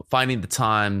know, finding the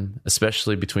time,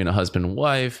 especially between a husband and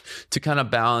wife, to kind of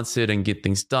balance it and get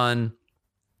things done.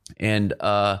 And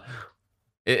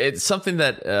it's something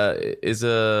that is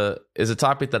a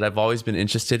topic that I've always been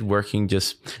interested working,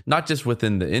 just not just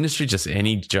within the industry, just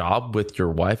any job with your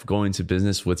wife, going to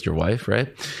business with your wife,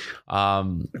 right?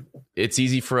 It's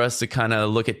easy for us to kind of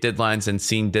look at deadlines and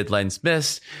seeing deadlines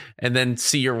missed, and then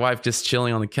see your wife just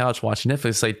chilling on the couch watching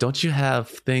Netflix. Like, don't you have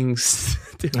things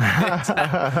to do?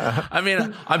 I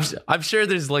mean, I'm sure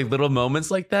there's like little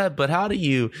moments like that, but how do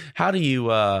you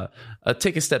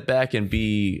take a step back and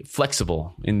be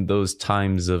flexible in those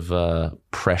times of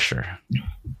pressure?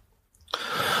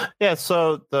 Yeah,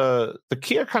 so the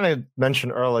key I kind of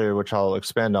mentioned earlier, which I'll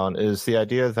expand on, is the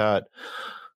idea that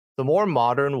the more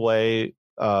modern way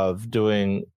of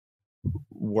doing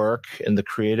work in the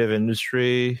creative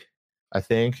industry, I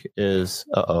think, is...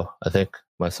 I think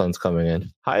my son's coming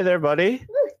in. Hi there, buddy.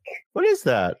 Look. What is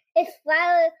that? It's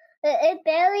flower. It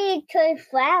berry turns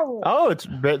flower. Oh,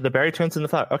 the berry turns into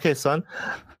flower. Okay, son,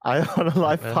 I'm on a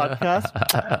live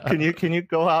podcast. Can you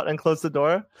go out and close the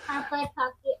door? Have I talked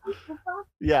to Uncle Bob?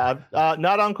 Yeah,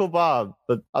 not Uncle Bob,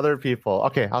 but other people.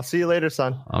 Okay, I'll see you later,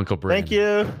 son. Uncle Brandon. Thank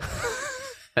you.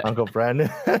 Uncle Brandon.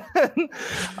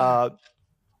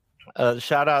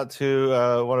 Shout out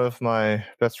to one of my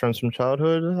best friends from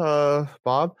childhood,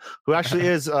 Bob, who actually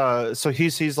is so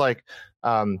he's like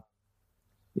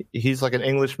he's like an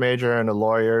English major and a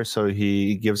lawyer, so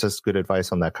he gives us good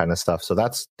advice on that kind of stuff. So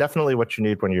that's definitely what you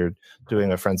need when you're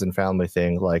doing a friends and family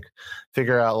thing. Like,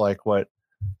 figure out like what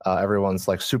everyone's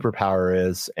like superpower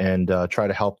is and try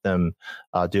to help them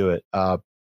do it. I'll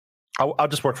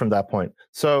just work from that point.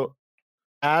 So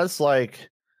as like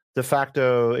de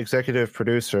facto executive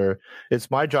producer, it's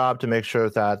my job to make sure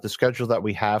that the schedule that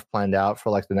we have planned out for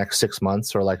like the next 6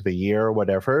 months or like the year or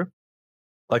whatever,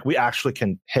 like we actually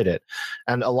can hit it.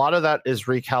 And a lot of that is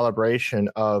recalibration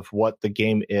of what the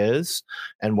game is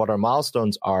and what our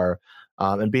milestones are,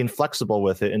 and being flexible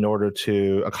with it in order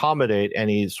to accommodate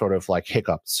any sort of like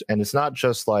hiccups. And it's not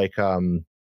just like,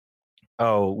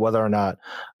 whether or not,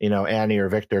 Annie or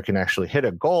Victor can actually hit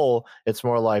a goal. It's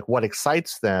more like what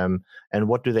excites them and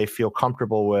what do they feel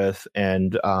comfortable with.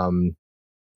 And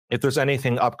if there's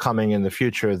anything upcoming in the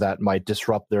future that might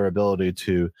disrupt their ability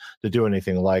to do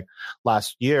anything. Like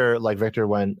last year, like Victor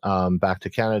went back to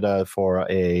Canada for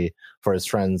his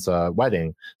friend's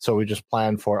wedding. So we just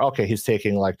planned for, okay, he's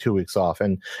taking like 2 weeks off.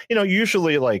 And,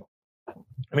 usually like,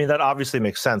 I mean, that obviously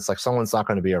makes sense. Like, someone's not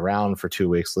going to be around for 2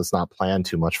 weeks. Let's not plan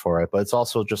too much for it. But it's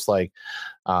also just like,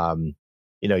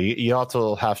 you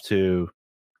also have to,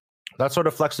 that sort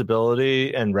of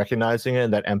flexibility and recognizing it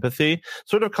and that empathy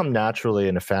sort of come naturally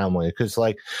in a family. Because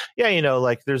like,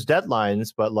 like there's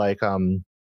deadlines, but like,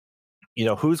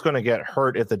 who's going to get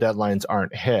hurt if the deadlines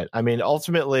aren't hit? I mean,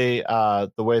 ultimately,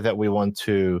 the way that we want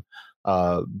to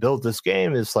build this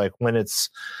game is like when it's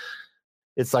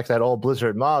like that old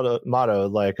Blizzard motto,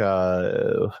 like,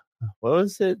 what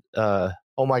was it?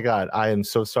 Oh my God, I am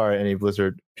so sorry, any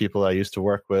Blizzard people I used to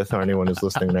work with or anyone who's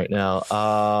listening right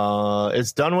now.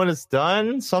 It's done when it's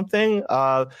done, something.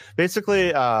 Basically,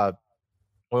 we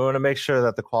want to make sure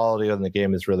that the quality of the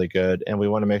game is really good, and we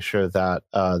want to make sure that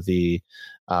the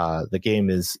game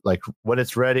is like, when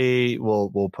it's ready,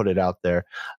 we'll put it out there.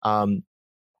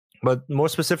 But more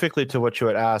specifically to what you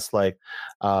had asked, like,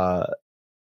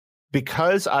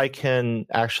 because I can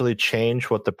actually change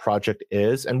what the project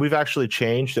is, and we've actually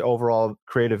changed the overall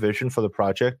creative vision for the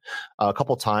project a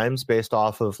couple times based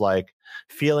off of like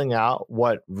feeling out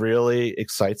what really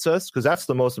excites us, because that's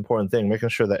the most important thing, making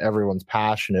sure that everyone's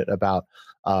passionate about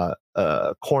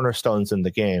cornerstones in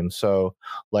the game. So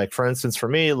like, for instance, for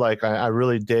me, like I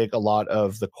really dig a lot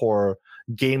of the core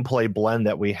gameplay blend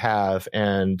that we have,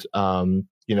 and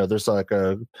there's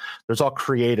all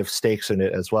creative stakes in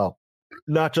it as well.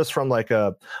 not just from like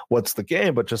what's the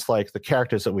game, but just like the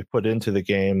characters that we put into the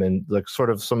game and like sort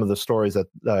of some of the stories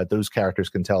that those characters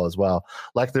can tell as well.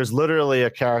 Like there's literally a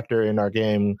character in our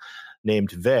game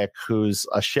named Vic who's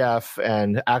a chef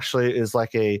and actually is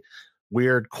like a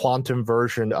weird quantum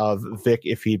version of Vic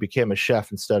if he became a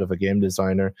chef instead of a game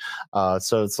designer.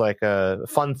 So it's like a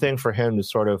fun thing for him to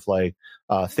sort of like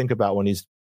think about when he's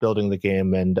building the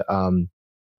game. And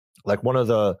like one of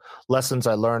the lessons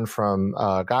I learned from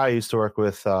a guy I used to work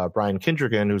with, Brian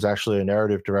Kindrigan, who's actually a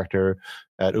narrative director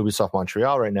at Ubisoft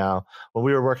Montreal right now. When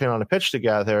we were working on a pitch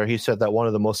together, he said that one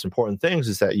of the most important things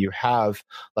is that you have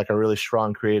like a really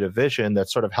strong creative vision that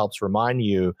sort of helps remind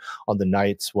you on the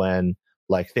nights when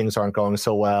like things aren't going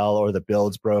so well, or the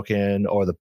build's broken, or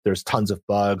there's tons of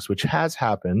bugs, which has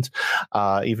happened,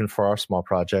 even for our small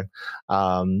project.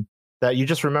 That you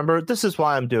just remember, this is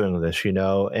why I'm doing this, you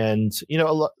know? And, you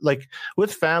know, like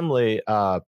with family,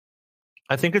 I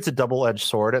think it's a double-edged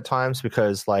sword at times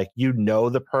because, like, you know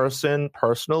the person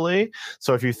personally.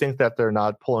 So if you think that they're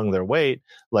not pulling their weight,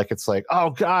 like, it's like,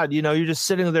 oh, God, you know, you're just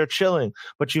sitting there chilling.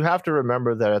 But you have to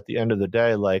remember that at the end of the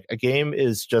day, like, a game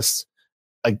is just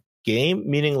a game,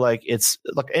 meaning like it's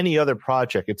like any other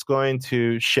project. It's going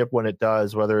to ship when it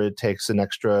does, whether it takes an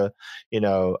extra,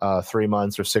 3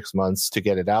 months or 6 months to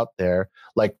get it out there.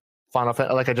 Like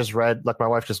like I just read, like my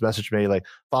wife just messaged me, like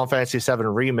Final Fantasy VII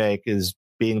Remake is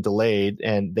being delayed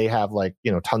and they have like,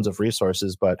 tons of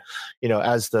resources. But,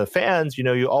 as the fans,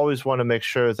 you always want to make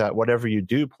sure that whatever you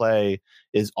do play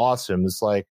is awesome. It's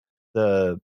like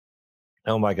oh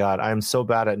my God, I'm so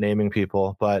bad at naming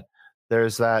people, but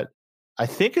there's that, I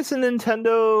think it's a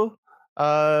Nintendo,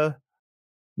 not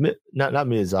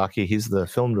Miyazaki. He's the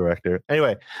film director.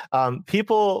 Anyway,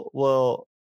 people will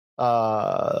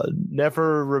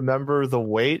never remember the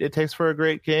wait it takes for a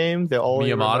great game. They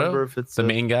only remember if it's the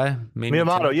main guy.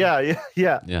 Miyamoto, yeah.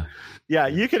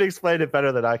 You can explain it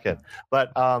better than I can.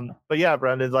 But yeah,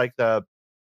 Brendan, like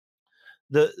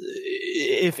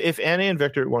if Annie and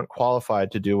Victor weren't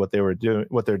qualified to do what they're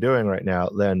doing right now,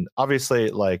 then obviously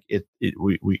like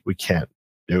we can't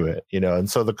do it, and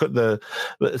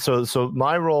so so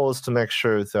my role is to make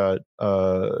sure that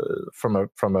from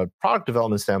a product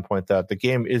development standpoint that the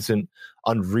game isn't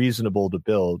unreasonable to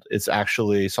build. It's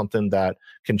actually something that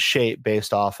can shape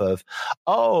based off of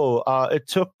it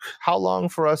took how long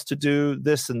for us to do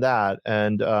this and that,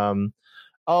 and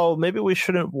maybe we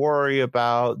shouldn't worry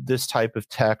about this type of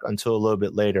tech until a little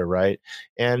bit later, right?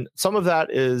 And some of that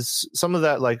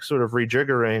like sort of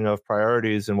rejiggering of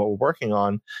priorities and what we're working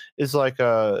on is like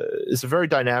it's a very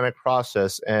dynamic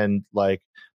process, and like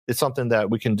it's something that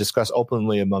we can discuss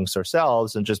openly amongst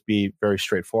ourselves and just be very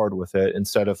straightforward with it,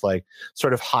 instead of like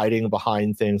sort of hiding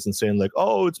behind things and saying like,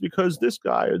 oh, it's because this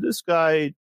guy or this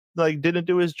guy like didn't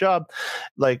do his job.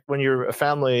 Like when you're a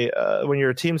family, when you're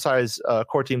a team size,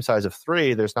 core team size of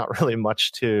 3, there's not really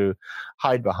much to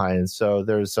hide behind. So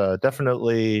there's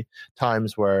definitely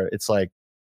times where it's like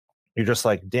you're just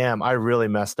like, damn, I really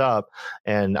messed up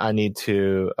and I need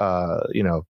to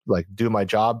like do my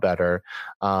job better.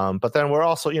 But then we're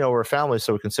also, we're a family,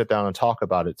 so we can sit down and talk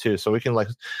about it too. So we can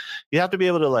you have to be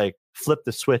able to like flip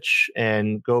the switch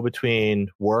and go between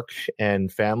work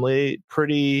and family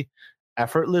pretty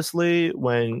effortlessly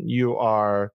when you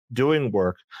are doing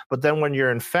work. But then when you're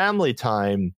in family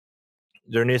time,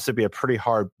 there needs to be a pretty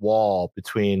hard wall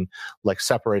between like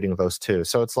separating those two.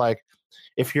 So it's like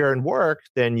if you're in work,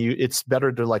 then it's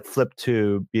better to like flip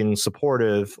to being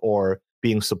supportive or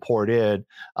being supported,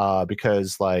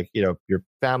 because like your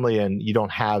family and you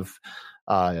don't have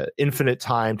infinite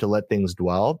time to let things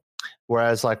dwell.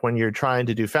 Whereas like when you're trying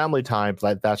to do family time,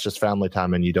 that's just family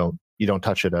time, and you don't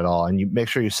touch it at all, and you make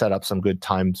sure you set up some good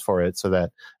times for it and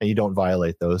you don't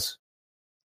violate those.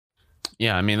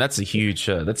 Yeah, I mean that's a huge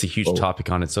topic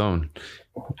on its own,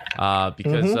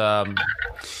 because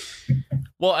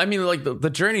well, I mean, like the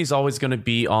journey is always going to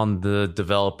be on the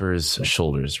developers'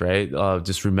 shoulders, right?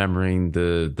 Just remembering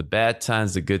the bad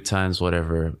times, the good times,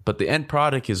 whatever. But the end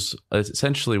product is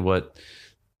essentially what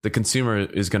the consumer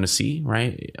is going to see,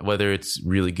 right? Whether it's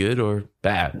really good or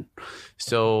bad.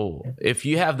 So if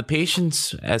you have the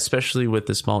patience, especially with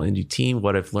the small indie team,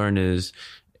 what I've learned is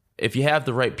if you have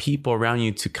the right people around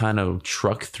you to kind of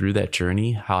truck through that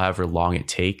journey, however long it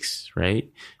takes,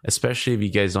 right? Especially if you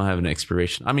guys don't have an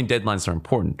expiration. I mean, deadlines are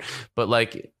important, but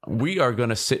like we are going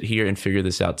to sit here and figure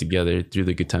this out together through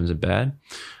the good times and bad.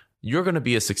 You're going to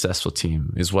be a successful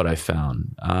team is what I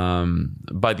found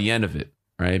by the end of it.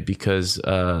 Right, because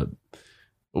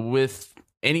with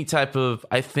any type of,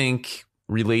 I think,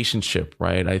 relationship,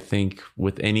 right? I think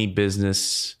with any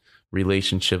business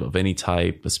relationship of any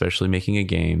type, especially making a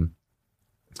game,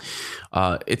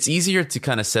 it's easier to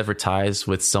kind of sever ties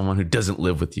with someone who doesn't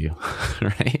live with you,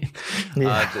 right?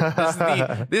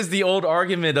 Yeah. This is the old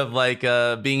argument of like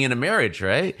being in a marriage,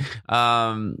 right?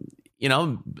 You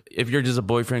know, if you're just a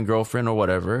boyfriend, girlfriend, or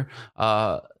whatever,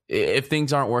 if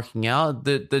things aren't working out,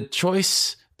 the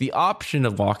choice, the option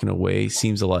of walking away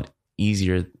seems a lot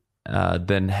easier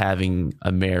than having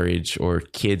a marriage or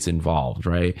kids involved,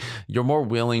 right? You're more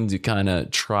willing to kind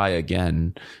of try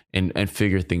again and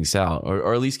figure things out,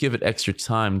 or at least give it extra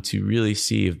time to really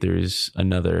see if there's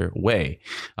another way.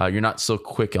 You're not so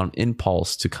quick on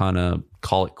impulse to kind of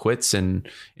call it quits and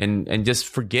just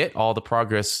forget all the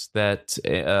progress that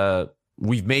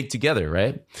we've made together,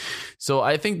 right? So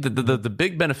I think the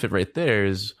big benefit right there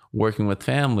is working with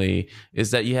family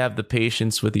is that you have the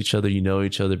patience with each other, you know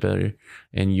each other better,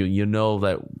 and you know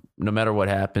that no matter what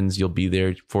happens, you'll be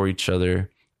there for each other,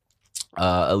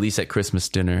 at least at Christmas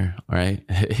dinner, right?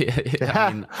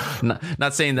 I mean,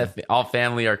 not saying that all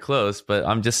family are close, but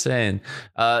I'm just saying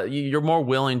you're more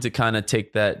willing to kind of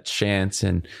take that chance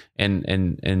and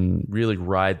really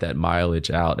ride that mileage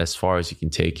out as far as you can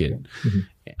take it.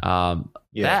 Mm-hmm.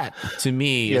 That to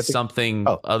me is something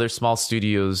other small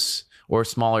studios or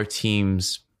smaller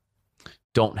teams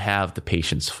don't have the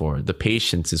patience for. The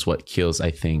patience is what kills,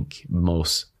 I think,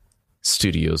 most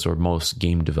studios or most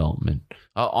game development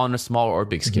on a small or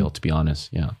big scale, to be honest.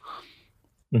 Yeah.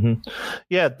 Mm-hmm.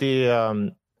 Yeah.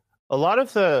 A lot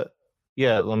of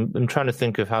I'm trying to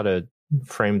think of how to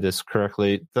frame this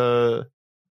correctly.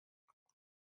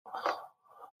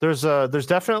 There's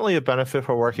definitely a benefit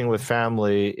for working with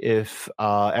family if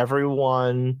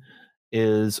everyone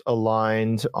is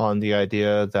aligned on the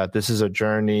idea that this is a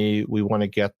journey. We want to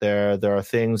get there. There are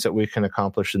things that we can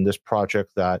accomplish in this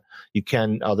project that you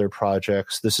can in other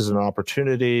projects. This is an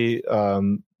opportunity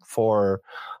for,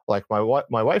 like my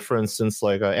wife, for instance,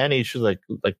 like Annie, she's like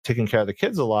taking care of the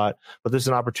kids a lot, but there's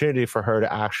an opportunity for her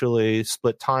to actually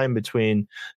split time between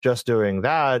just doing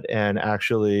that and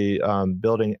actually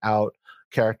building out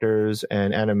characters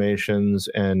and animations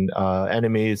and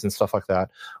enemies and stuff like that,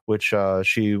 which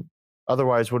she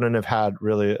otherwise wouldn't have had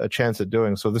really a chance at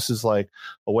doing. So this is like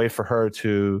a way for her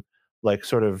to like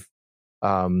sort of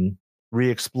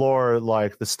re-explore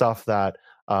like the stuff that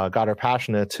got her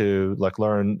passionate to like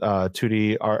learn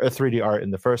 2D art, 3D art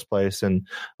in the first place, and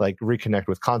like reconnect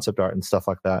with concept art and stuff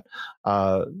like that.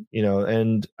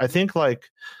 And I think like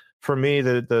for me,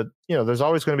 there's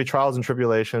always going to be trials and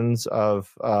tribulations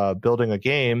of building a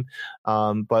game,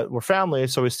 but we're family,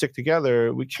 so we stick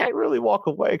together. We can't really walk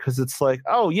away because it's like,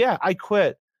 oh yeah, I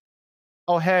quit.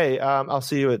 Oh hey, I'll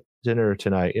see you at dinner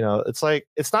tonight. It's like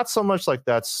it's not so much like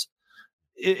that's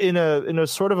in a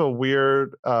sort of a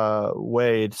weird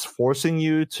way. It's forcing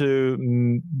you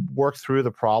to work through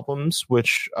the problems,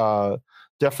 which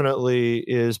definitely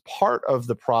is part of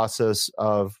the process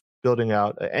of building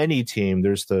out any team.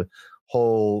 There's the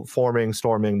whole forming,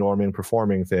 storming, norming,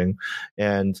 performing thing,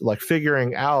 and like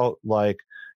figuring out like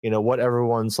what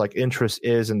everyone's like interest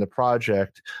is in the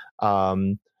project.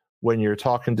 When you're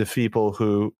talking to people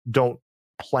who don't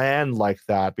plan like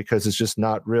that, because it's just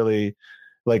not really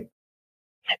like,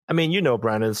 I mean,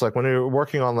 Brandon, it's like when you're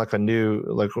working on like when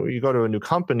you go to a new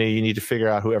company, you need to figure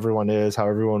out who everyone is, how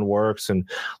everyone works, and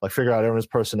like figure out everyone's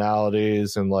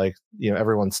personalities and like,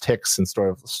 everyone's ticks and sort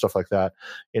of stuff like that.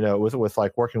 With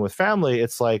like working with family,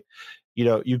 it's like,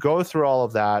 you go through all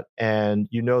of that and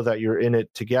that you're in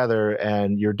it together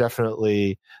and you're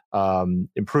definitely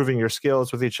improving your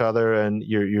skills with each other, and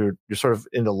you're sort of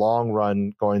in the long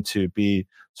run going to be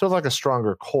sort of like a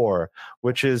stronger core,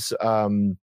 which is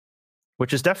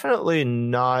definitely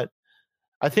not,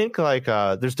 I think like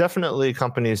there's definitely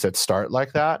companies that start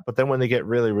like that, but then when they get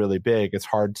really, really big, it's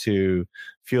hard to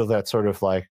feel that sort of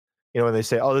like, when they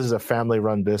say, oh, this is a family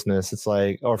run business, it's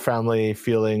like, or family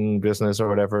feeling business or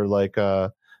whatever, like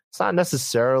it's not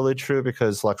necessarily true,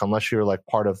 because like unless you're like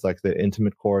part of like the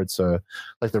intimate core, it's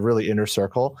like the really inner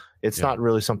circle, it's not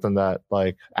really something that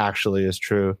like actually is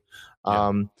true.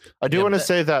 I do want to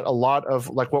say that a lot of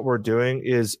like what we're doing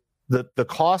is the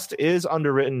cost is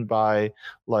underwritten by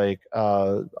like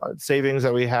savings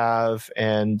that we have,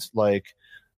 and like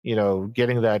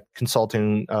getting that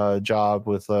consulting job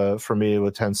with for me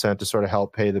with Tencent to sort of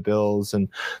help pay the bills and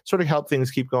sort of help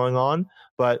things keep going on.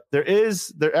 But there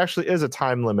actually is a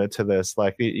time limit to this.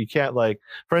 Like you can't, like,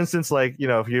 for instance, like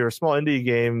if you're a small indie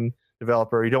game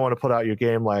developer, you don't want to put out your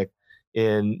game like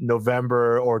in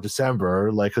November or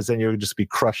December, like, because then you'll just be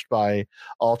crushed by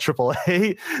all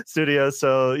AAA studios.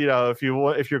 So if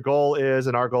your goal is,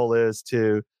 and our goal is,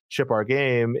 to ship our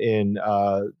game in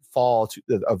fall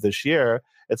of this year,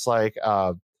 it's like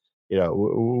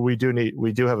we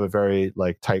do have a very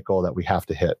like tight goal that we have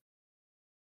to hit.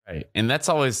 Right, and that's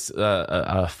always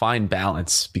a fine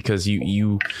balance, because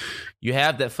you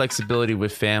have that flexibility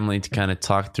with family to kind of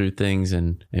talk through things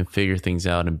and figure things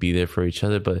out and be there for each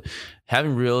other. But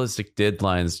having realistic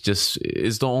deadlines just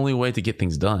is the only way to get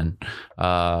things done,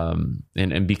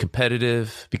 and be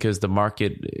competitive, because the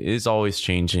market is always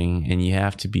changing and you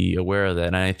have to be aware of that.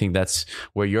 And I think that's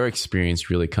where your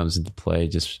experience really comes into play,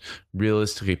 just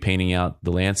realistically painting out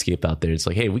the landscape out there. It's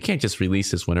like, hey, we can't just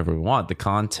release this whenever we want. The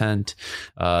content,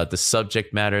 the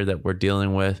subject matter that we're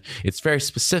dealing with, it's very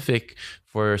specific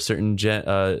for a certain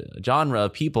genre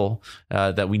of people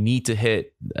that we need to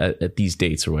hit at these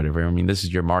dates or whatever. I mean, this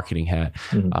is your marketing hat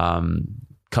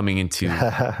coming into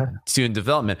in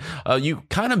development. You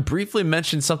kind of briefly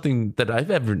mentioned something that I've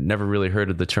never really heard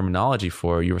of the terminology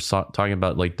for. You were talking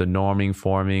about like the norming,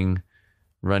 forming,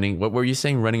 running. What were you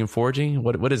saying? Running and forging?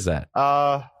 What is that?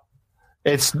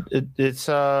 It's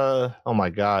oh my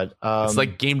god, it's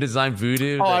like game design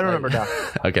voodoo. I remember now.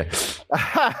 Okay.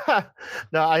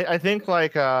 No, I think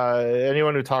like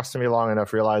anyone who talks to me long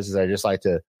enough realizes I just like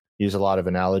to use a lot of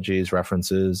analogies,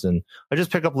 references, and I just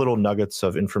pick up little nuggets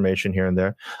of information here and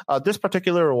there. This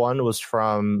particular one was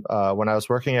from when I was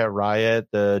working at Riot.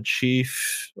 The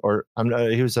chief,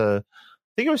 he was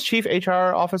I think it was chief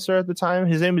HR officer at the time.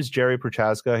 His name is Jerry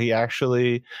Prochaska. He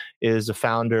actually is the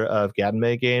founder of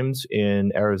Ganmei Games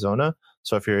in Arizona.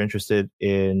 So if you're interested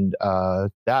in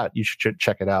that, you should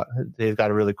check it out. They've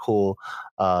got a really cool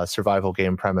survival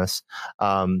game premise.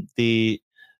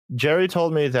 Jerry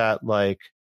told me that like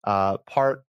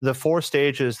the 4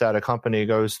 stages that a company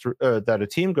goes through, that a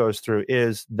team goes through,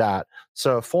 is that.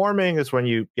 So forming is when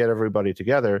you get everybody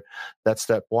together. That's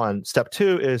step 1. Step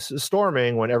 2 is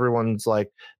storming, when everyone's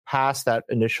like past that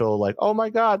initial like, oh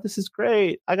my god, this is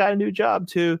great, I got a new job,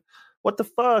 to what the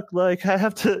fuck, like I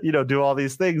have to do all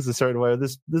these things a certain way,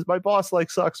 this my boss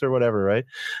like sucks or whatever, right?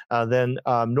 Then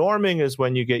norming is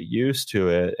when you get used to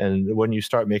it and when you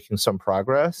start making some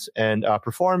progress, and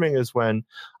performing is when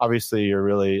obviously you're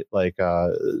really like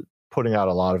putting out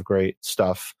a lot of great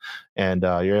stuff and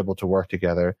you're able to work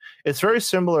together. It's very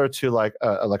similar to like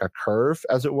a curve,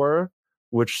 as it were,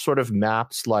 which sort of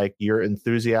maps like your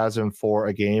enthusiasm for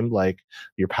a game, like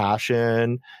your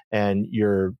passion and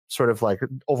your sort of like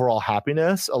overall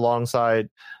happiness alongside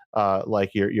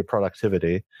like your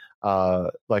productivity.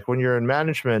 Like when you're in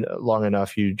management long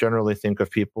enough, you generally think of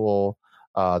people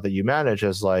that you manage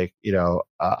as like,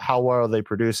 how well are they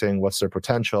producing? What's their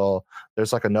potential?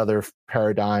 There's like another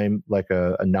paradigm, like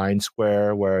a 9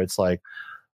 square, where it's like,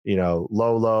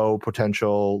 low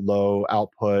potential, low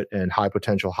output, and high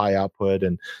potential, high output.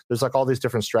 And there's like all these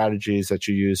different strategies that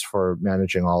you use for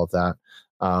managing all of that.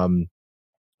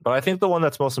 But I think the one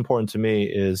that's most important to me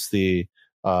is the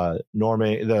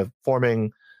norming, the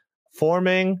forming,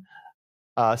 storming,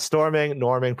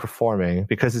 norming, performing,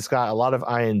 because it's got a lot of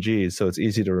INGs, so it's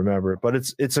easy to remember. But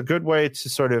it's a good way to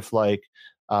sort of like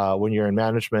when you're in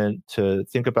management to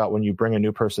think about when you bring a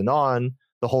new person on,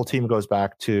 the whole team goes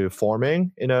back to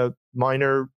forming in a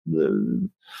minor,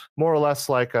 more or less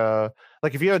like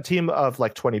if you have a team of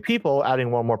like 20 people,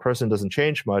 adding one more person doesn't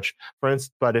change much. For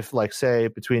instance, but if like say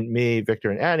between me,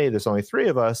 Victor, and Annie, there's only 3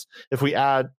 of us, if we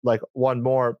add like one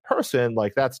more person,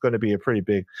 like that's going to be a pretty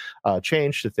big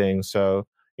change to things. So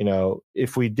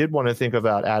if we did want to think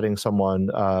about adding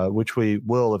someone, which we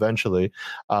will eventually,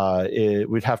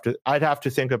 I'd have to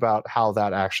think about how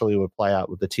that actually would play out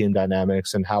with the team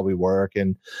dynamics and how we work,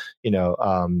 and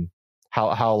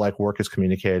how like work is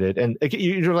communicated, and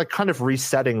you're like kind of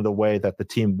resetting the way that the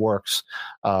team works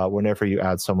whenever you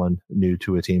add someone new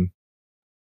to a team.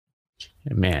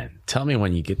 Man, tell me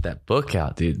when you get that book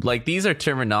out, dude. Like, these are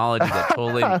terminology that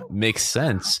totally makes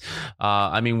sense.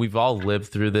 I mean, we've all lived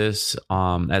through this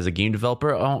as a game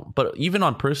developer, but even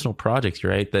on personal projects,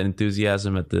 right? The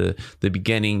enthusiasm at the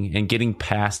beginning and getting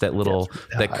past that little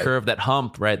that curve, that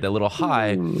hump, right? That little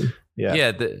high.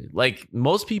 Yeah. Like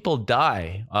most people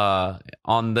die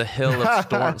on the hill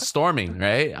of storming,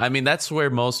 right? I mean, that's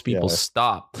where most people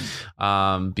stop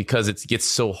because it gets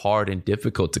so hard and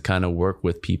difficult to kind of work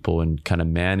with people and kind of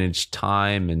manage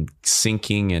time and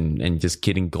syncing and just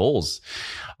getting goals.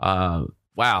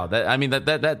 Wow,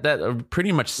 that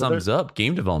pretty much sums up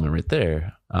game development right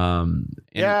there.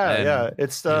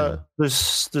 It's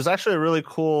there's actually a really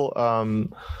cool.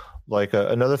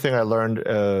 Another thing I learned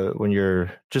when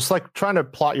you're just like trying to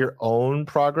plot your own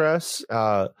progress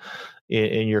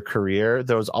in your career,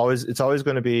 it's always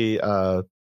going to be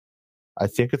I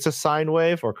think it's a sine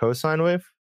wave or cosine wave.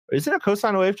 Is it a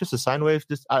cosine wave? Just a sine wave?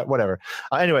 Just whatever.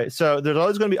 Anyway, so there's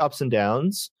always going to be ups and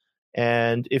downs,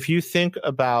 And if you think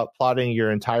about plotting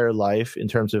your entire life in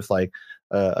terms of like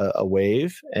a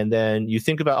wave, and then you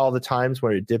think about all the times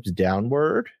where it dips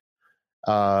downward,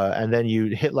 and then you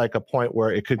hit like a point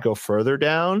where it could go further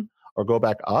down or go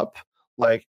back up,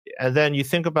 like, and then you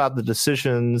think about the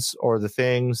decisions or the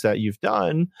things that you've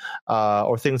done,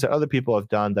 or things that other people have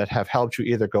done that have helped you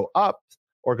either go up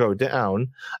or go down.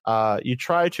 You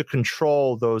try to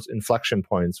control those inflection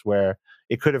points where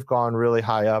it could have gone really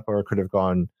high up or it could have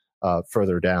gone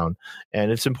further down.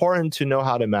 And it's important to know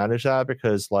how to manage that,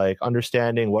 because like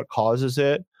understanding what causes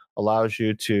it allows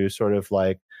you to sort of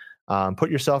like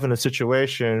put yourself in a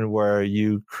situation where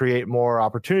you create more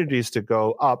opportunities to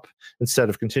go up instead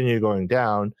of continue going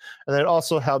down. And then it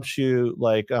also helps you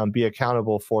like be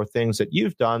accountable for things that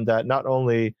you've done that not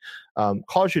only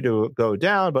cause you to go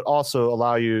down, but also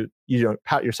allow you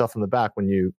pat yourself on the back when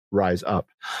you rise up.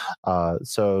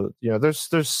 So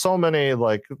there's so many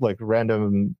like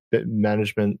random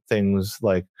management things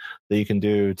like that you can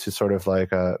do to sort of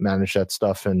like manage that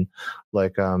stuff. And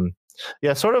like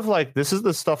yeah, sort of like this is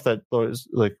the stuff that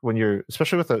like when you're,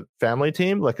 especially with a family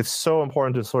team, like it's so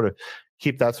important to sort of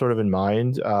keep that sort of in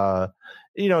mind.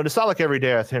 It's not like every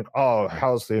day I think, oh,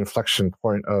 how's the inflection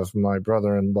point of my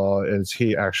brother-in-law? Is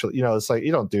he actually, it's like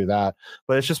you don't do that.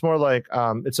 But it's just more like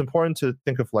it's important to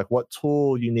think of like what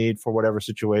tool you need for whatever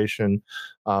situation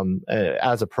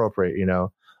as appropriate,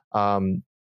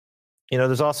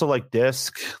 there's also like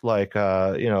DISC, like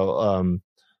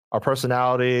our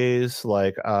personalities,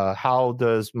 like how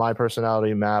does my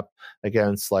personality map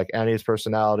against like Annie's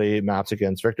personality, maps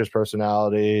against Victor's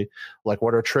personality, like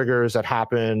what are triggers that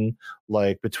happen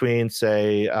like between,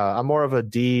 say, I'm more of a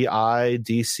DI,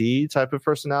 DC type of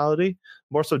personality,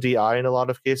 more so DI in a lot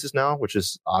of cases now, which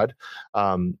is odd.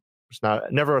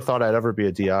 Never thought I'd ever be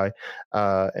a DI.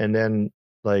 And then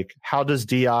like how does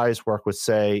DIs work with,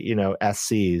 say,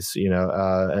 SCs,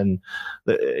 and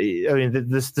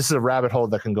this is a rabbit hole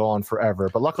that can go on forever,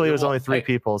 but luckily it was only 3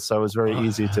 people, so it was very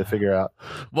easy to figure out.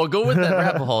 Well, go with that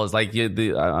rabbit hole. It's like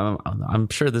I'm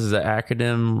sure this is an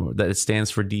acronym that it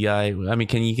stands for DI. I mean,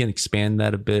 can you expand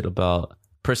that a bit about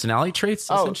personality traits,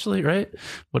 essentially, right?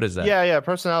 What is that? Yeah,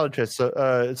 personality traits. So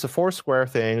it's a 4-square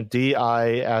thing,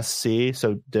 DISC,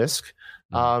 so DISC.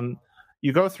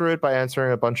 You go through it by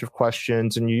answering a bunch of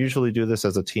questions, and you usually do this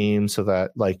as a team so that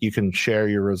like you can share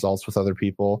your results with other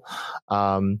people.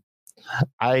 Because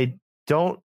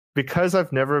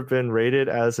I've never been rated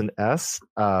as an S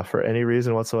for any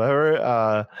reason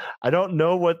whatsoever. I don't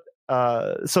know what.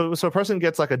 So a person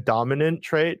gets like a dominant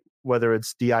trait, whether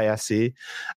it's DISC,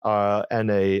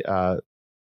 and a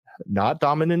not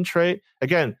dominant trait.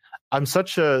 Again, I'm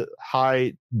such a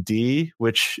high D,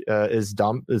 which is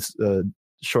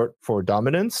short for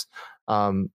dominance.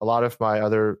 A lot of my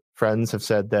other friends have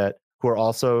said that who are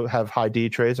also have high D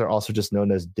traits are also just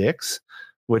known as dicks,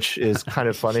 which is kind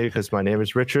of funny because my name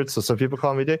is Richard, so some people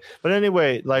call me Dick. But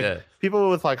anyway, people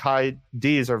with like high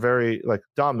Ds are very like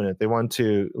dominant. They want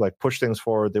to like push things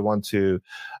forward. They want to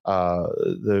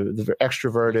they're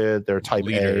extroverted. They're type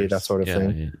Leaders. A, that sort of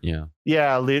thing.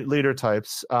 Yeah, leader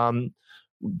types. I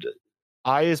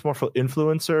is more for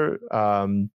influencer.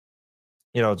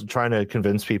 Trying to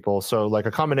convince people. So like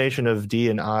a combination of D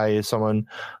and I is someone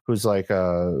who's like,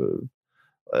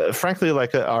 frankly,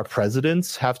 like our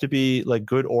presidents have to be like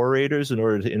good orators in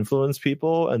order to influence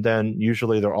people. And then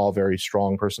usually they're all very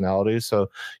strong personalities. So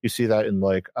you see that in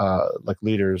like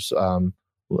leaders,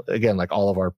 again, like all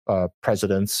of our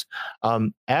presidents.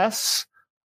 S,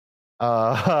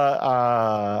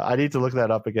 I need to look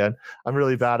that up again. I'm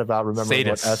really bad about remembering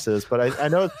what S is, but I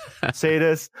know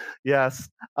sadist. Yes,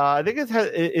 I think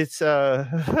it's.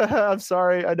 I'm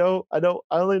sorry. I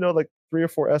only know like 3 or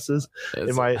 4 S's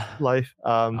in my life.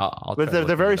 But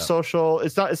they're very social.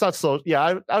 It's not so.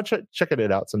 Yeah, I'll check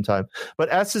it out sometime.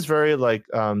 But S is very like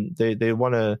they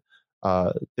want to.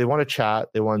 They want to chat.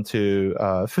 They want to.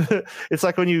 It's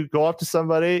like when you go up to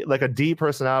somebody, like a D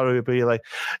personality would be like,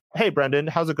 "Hey, Brendan,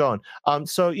 how's it going?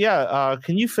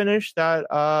 Can you finish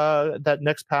that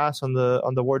next pass on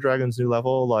the War Dragon's new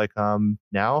level? Like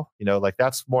now, like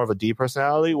that's more of a D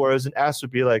personality. Whereas an S would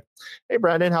be like, "Hey,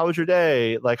 Brendan, how was your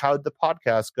day? Like, how did the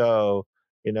podcast go?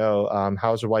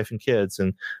 How's your wife and kids?"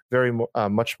 And very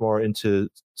much more into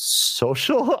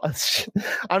social.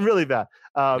 I'm really bad.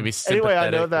 Anyway, I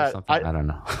know that I don't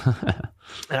know.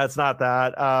 That's not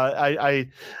that. I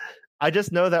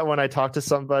just know that when I talk to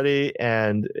somebody,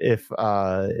 and if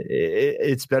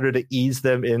it's better to ease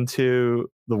them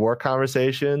into the work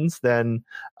conversations, then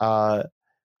I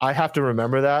have to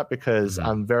remember that because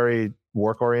I'm very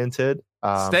work oriented.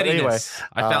 Steadiness.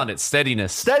 Anyway, I found it.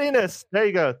 Steadiness. Steadiness. There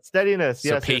you go. Steadiness.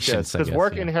 So yes. Patience. Because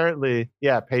work inherently,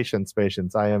 patience.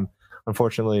 I am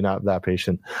unfortunately not that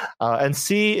patient. And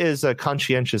C is a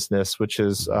conscientiousness, which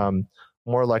is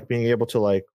more like being able to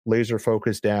like laser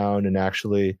focus down and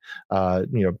actually,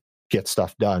 get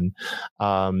stuff done.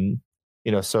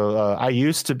 So I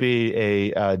used to be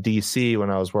a DC when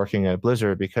I was working at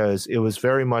Blizzard, because it was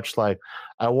very much like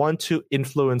I want to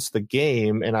influence the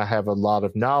game, and I have a lot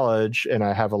of knowledge and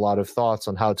I have a lot of thoughts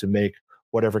on how to make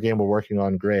whatever game we're working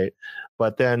on great.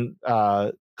 But then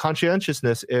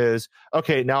conscientiousness is,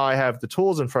 okay, now I have the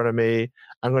tools in front of me.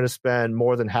 I'm going to spend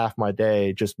more than half my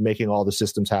day just making all the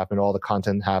systems happen, all the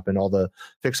content happen,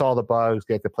 fix all the bugs,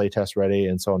 get the playtest ready,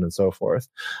 and so on and so forth.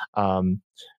 And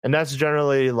that's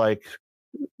generally like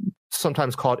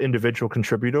sometimes called individual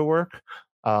contributor work.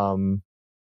 And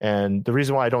the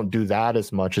reason why I don't do that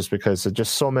as much is because there's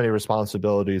just so many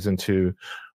responsibilities into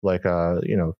like,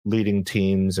 leading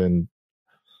teams and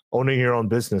owning your own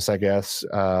business, I guess.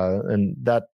 And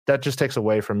that just takes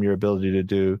away from your ability to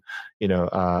do,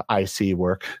 IC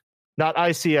work. Not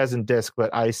IC as in disc, but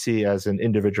IC as an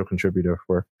individual contributor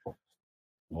work.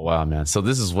 Wow, man. So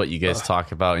this is what you guys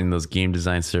talk about in those game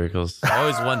design circles. I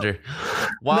always wonder,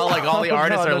 while like all the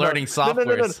artists are learning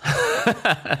softwares.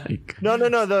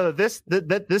 No.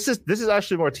 This is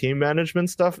actually more team management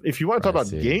stuff. If you want to talk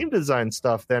about game design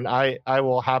stuff, then I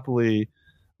will happily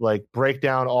like break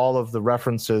down all of the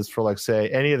references for like, say,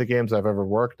 any of the games I've ever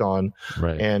worked on,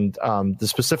 right, and the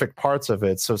specific parts of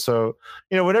it. So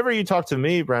whenever you talk to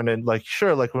me, Brandon, like,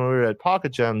 sure, like when we were at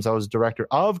Pocket Gems, I was director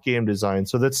of game design.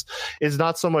 So it's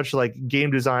not so much like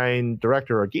game design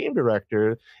director or game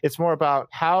director. It's more about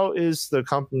how is the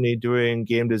company doing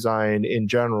game design in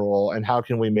general, and how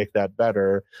can we make that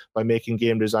better by making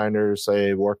game designers,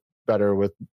 say, work better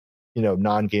with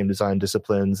non-game design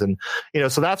disciplines. And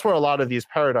so that's where a lot of these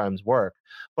paradigms work.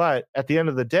 But at the end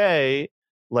of the day,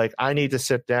 like, I need to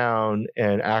sit down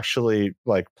and actually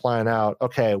like plan out,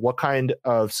 okay, what kind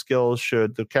of skills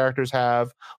should the characters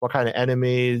have? What kind of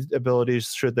enemy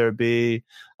abilities should there be?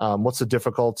 What's the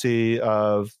difficulty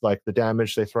of like the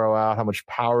damage they throw out? How much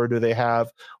power do they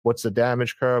have? What's the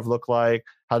damage curve look like?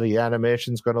 How the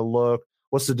animation's going to look?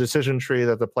 What's the decision tree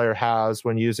that the player has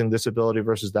when using this ability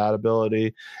versus that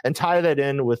ability? And tie that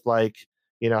in with like,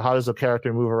 how does the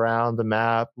character move around the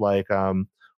map? Like,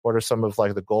 what are some of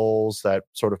like the goals that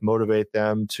sort of motivate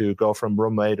them to go from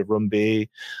room A to room B?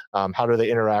 How do they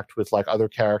interact with like other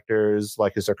characters?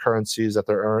 Like, is there currencies that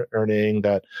they're earning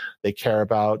that they care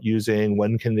about using?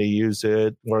 When can they use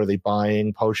it? What are they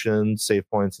buying? Potions, save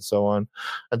points, and so on.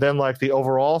 And then like the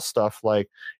overall stuff, like,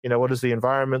 what does the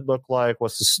environment look like?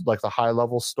 What's this, like the high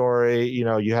level story?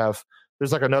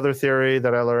 There's like another theory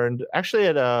that I learned actually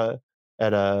at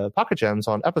Pocket Gems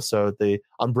on episode, the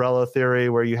umbrella theory,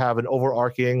 where you have an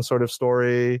overarching sort of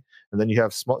story and then you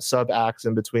have sub acts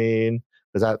in between,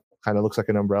 because that kind of looks like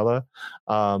an umbrella.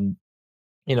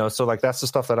 So like that's the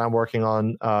stuff that I'm working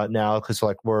on now, because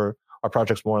like our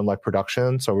project's more in like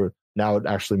production, so now it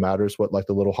actually matters what like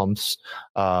the little humps,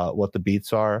 what the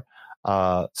beats are.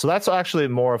 So that's actually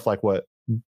more of like what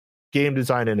game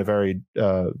design in a very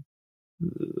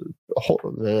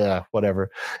whatever.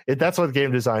 That's what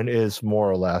game design is, more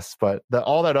or less. But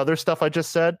all that other stuff I just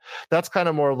said, that's kind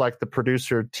of more like the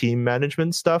producer team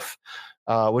management stuff,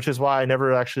 which is why I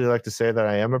never actually like to say that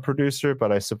I am a producer.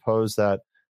 But I suppose that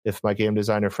if my game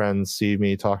designer friends see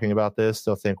me talking about this,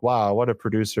 they'll think, wow, what a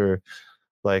producer,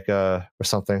 like or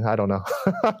something. I don't know.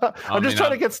 I'm just trying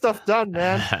to get stuff done,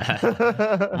 man.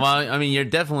 Well, I mean, you're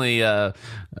definitely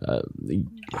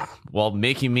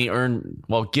making me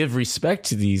give respect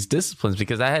to these disciplines,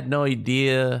 because I had no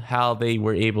idea how they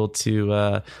were able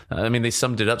to they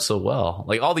summed it up so well.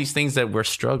 Like all these things that we're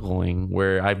struggling,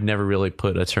 where I've never really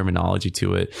put a terminology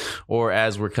to it, or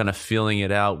as we're kind of feeling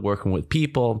it out, working with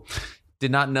people, did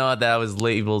not know that I was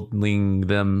labeling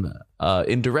them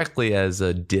indirectly as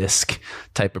a disc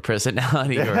type of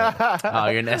personality, or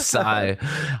you're an SI.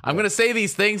 I'm going to say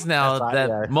these things now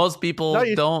that most people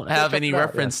don't have any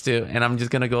reference to, and I'm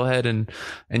just going to go ahead and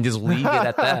just leave it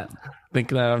at that.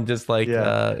 Thinking that I'm just like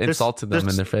insulting them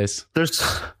in their face. There's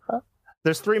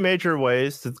three major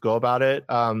ways to go about it.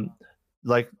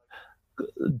 Like,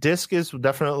 DISC is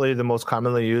definitely the most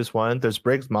commonly used one. There's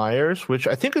Briggs-Myers, which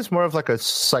I think is more of like a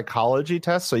psychology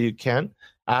test, so you can't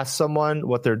ask someone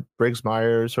what their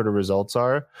Briggs-Myers sort of results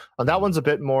are. And that one's a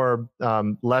bit more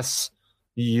less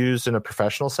used in a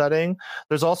professional setting.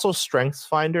 There's also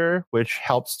StrengthsFinder, which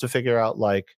helps to figure out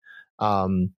like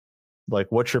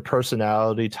what your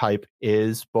personality type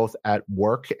is, both at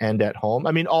work and at home.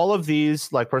 I mean, all of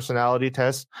these like personality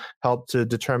tests help to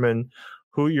determine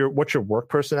what your work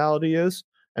personality is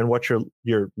and what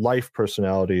your life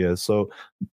personality is. So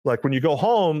like when you go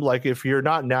home, like if you're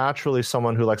not naturally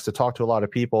someone who likes to talk to a lot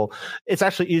of people, it's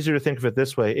actually easier to think of it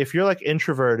this way. If you're like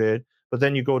introverted, but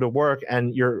then you go to work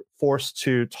and you're forced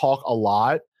to talk a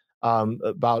lot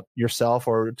about yourself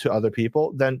or to other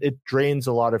people, then it drains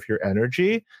a lot of your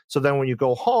energy. So then when you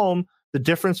go home, the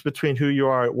difference between who you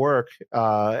are at work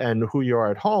and who you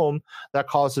are at home, that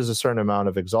causes a certain amount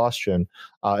of exhaustion.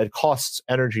 It costs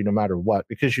energy no matter what,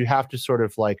 because you have to sort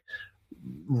of like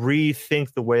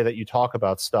rethink the way that you talk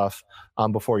about stuff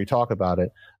before you talk about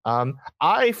it.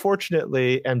 I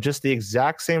fortunately am just the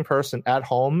exact same person at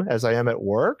home as I am at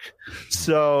work.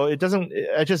 So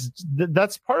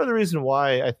that's part of the reason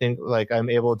why I think like I'm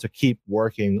able to keep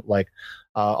working like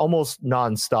almost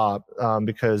nonstop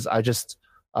because I just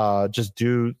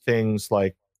do things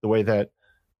like the way that,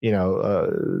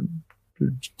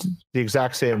 the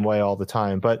exact same way all the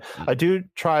time. But I do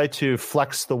try to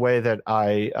flex the way that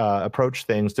I approach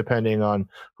things depending on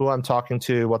who I'm talking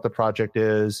to, what the project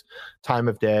is, time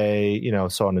of day,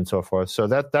 so on and so forth. So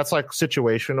that's like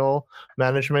situational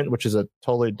management, which is a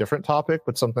totally different topic,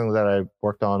 but something that I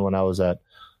worked on when I was at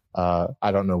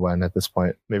I don't know when at this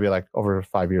point, maybe like over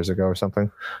 5 years ago or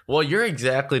something. Well, you're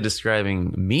exactly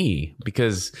describing me,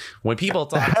 because when people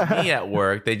talk to me at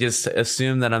work, they just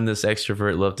assume that I'm this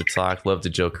extrovert, love to talk, love to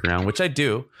joke around, which I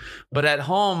do. But at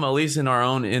home, at least in our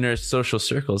own inner social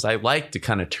circles, I like to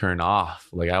kind of turn off.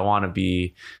 Like I want to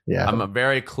be, I'm a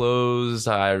very closed.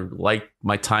 I like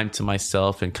my time to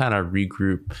myself and kind of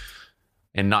regroup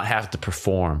and not have to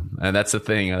perform. And that's the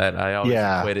thing that I always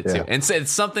equate it to. And so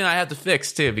it's something I have to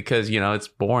fix too, because, it's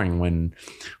boring when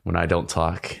I don't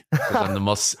talk, because I'm the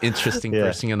most interesting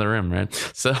person in the room, right?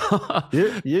 So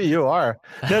you are.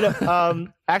 No,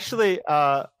 actually,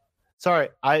 sorry.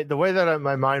 The way that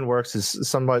my mind works is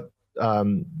somewhat,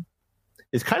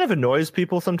 it kind of annoys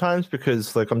people sometimes,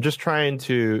 because like, I'm just trying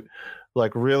to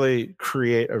like really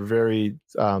create a very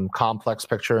complex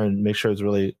picture and make sure it's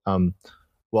really,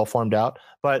 well formed out.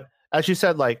 But as you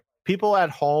said, like people at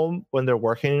home when they're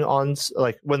working on,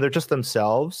 like when they're just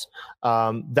themselves,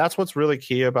 that's what's really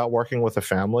key about working with a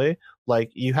family. Like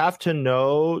you have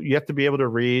to be able to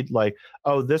read like,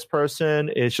 oh, this person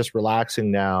is just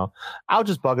relaxing now, I'll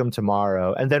just bug them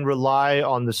tomorrow, and then rely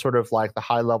on the sort of like the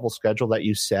high level schedule that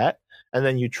you set, and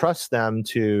then you trust them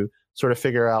to sort of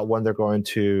figure out when they're going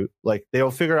to, like,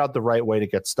 they'll figure out the right way to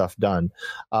get stuff done.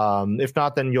 If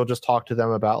not, then you'll just talk to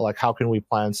them about like, how can we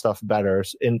plan stuff better?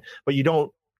 But you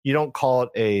don't call it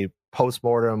a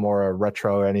postmortem or a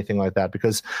retro or anything like that,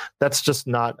 because that's just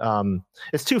not,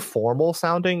 it's too formal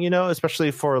sounding, especially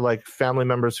for like family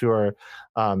members who are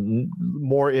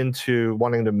more into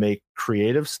wanting to make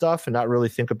creative stuff and not really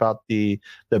think about the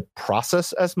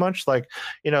process as much. Like,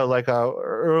 like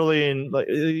early in,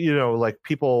 like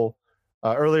people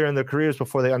earlier in their careers,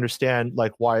 before they understand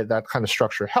like why that kind of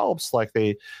structure helps, like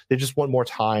they just want more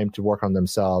time to work on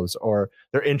themselves, or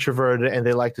they're introverted and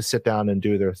they like to sit down and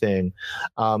do their thing.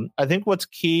 I think what's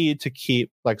key to keep,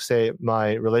 like, say,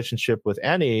 my relationship with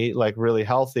Annie like really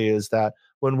healthy is that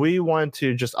when we want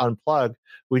to just unplug,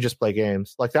 we just play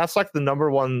games. Like that's like the number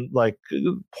one like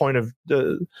point of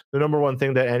the number one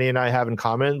thing that Annie and I have in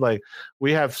common. Like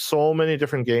we have so many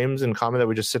different games in common that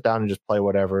we just sit down and just play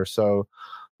whatever. So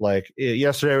like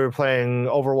yesterday we were playing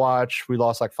Overwatch. We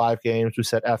lost like 5 games. We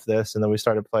said F this. And then we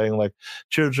started playing like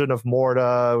Children of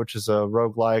Morta, which is a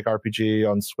roguelike RPG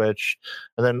on Switch.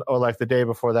 And then like the day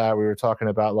before that, we were talking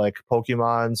about like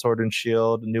Pokemon Sword and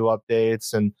Shield, new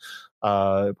updates, and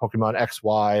Pokemon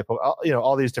XY,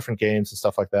 all these different games and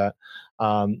stuff like that.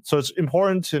 So it's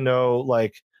important to know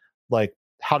like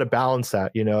how to balance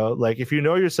that, like if you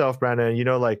know yourself, Brandon,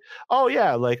 like, oh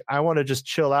yeah, like I want to just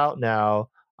chill out now.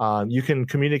 You can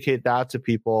communicate that to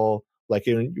people like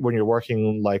when you're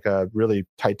working like really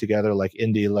tight together, like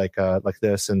indie, like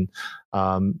this, and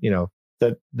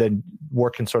that then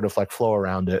work can sort of like flow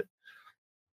around it.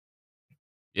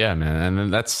 Yeah, man,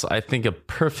 and that's, I think, a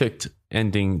perfect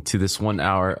ending to this 1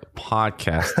 hour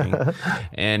podcasting.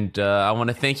 And I want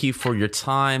to thank you for your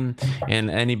time, and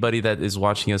anybody that is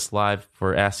watching us live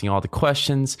for asking all the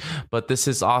questions. But this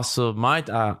is also my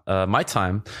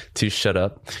time to shut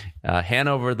up, hand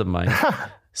over the mic,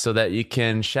 so that you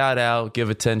can shout out, give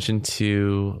attention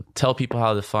to, tell people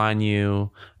how to find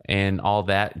you, and all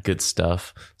that good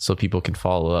stuff, so people can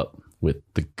follow up with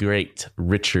the great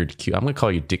Richard Koo. I'm going to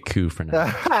call you Dick Koo for now.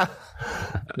 Yeah,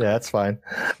 that's fine.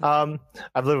 I've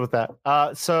lived with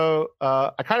that. So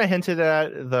I kind of hinted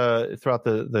at throughout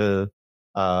the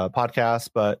podcast,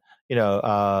 but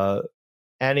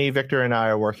Annie, Victor, and I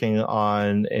are working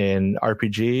on an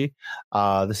RPG.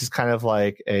 This is kind of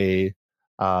like a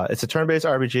It's a turn-based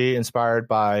RPG inspired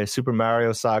by Super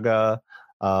Mario Saga,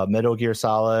 Metal Gear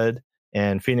Solid,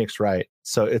 and Phoenix Wright.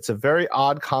 So it's a very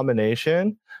odd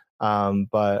combination,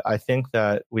 but I think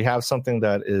that we have something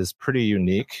that is pretty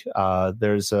unique.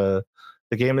 The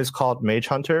game is called Mage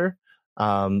Hunter.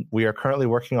 We are currently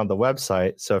working on the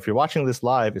website. So if you're watching this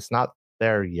live, it's not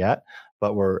there yet,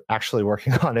 but we're actually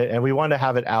working on it. And we want to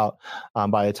have it out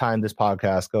by the time this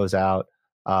podcast goes out,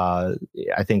 I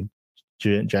think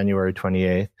January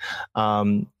 28th.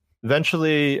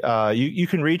 Eventually, you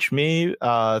can reach me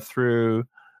through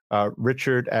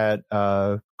Richard at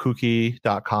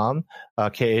Khookey.com,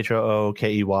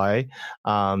 Khookey.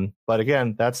 But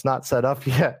again, that's not set up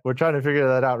yet. We're trying to figure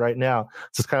that out right now.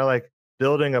 So it's kind of like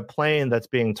building a plane that's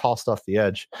being tossed off the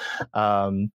edge.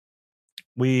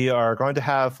 We are going to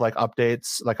have like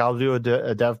updates. Like I'll do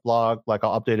a dev blog. Like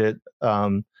I'll update it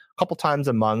a couple times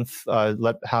a month.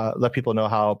 Let people know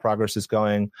how progress is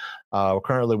going. We're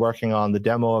currently working on the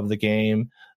demo of the game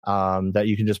that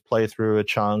you can just play through a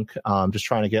chunk. Just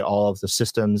trying to get all of the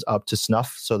systems up to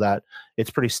snuff so that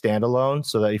it's pretty standalone.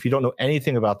 So that if you don't know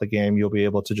anything about the game, you'll be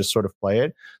able to just sort of play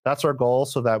it. That's our goal.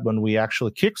 So that when we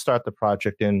actually kickstart the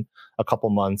project in a couple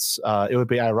months, it would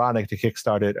be ironic to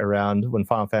kickstart it around when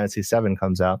Final Fantasy VII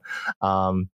comes out.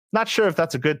 Not sure if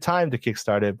that's a good time to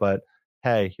kickstart it, but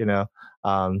hey, them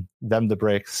the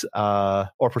breaks,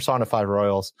 or Persona 5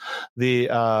 Royals. The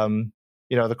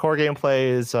core gameplay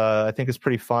is, I think, is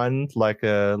pretty fun. Like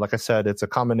I said, it's a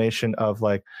combination of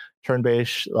like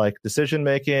turn-based like decision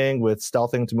making with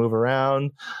stealthing to move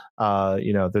around.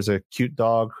 There's a cute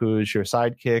dog who's your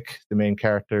sidekick. The main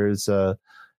character is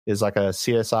like a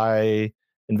CSI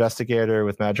investigator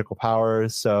with magical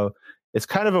powers. So it's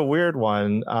kind of a weird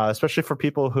one, especially for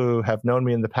people who have known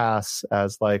me in the past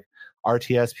as like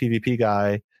RTS PvP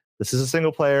guy. This is a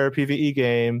single player PvE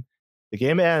game. The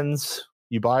game ends.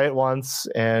 You buy it once,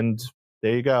 and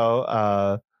there you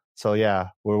go. So yeah,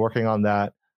 we're working on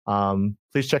that.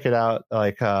 Please check it out.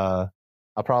 Like, I'll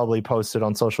probably post it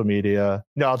on social media.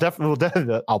 No, we'll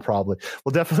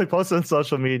definitely post it on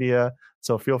social media.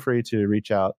 So feel free to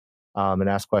reach out and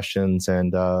ask questions.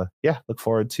 And look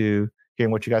forward to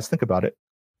hearing what you guys think about it.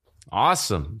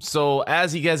 Awesome. So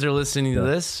as you guys are listening to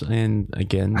this, and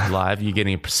again, live, you're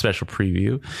getting a special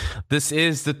preview. This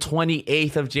is the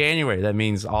 28th of January. That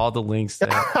means all the links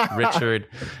that Richard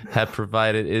had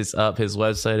provided is up. His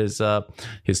website is up.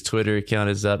 His Twitter account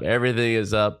is up. Everything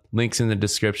is up. Links in the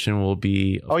description will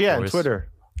be, in Twitter.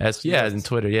 In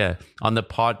Twitter, on the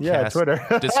podcast Twitter.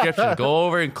 description. Go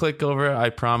over and click over.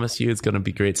 I promise you it's going to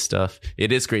be great stuff.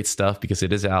 It is great stuff because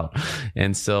it is out.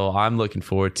 And so I'm looking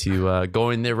forward to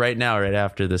going there right now, right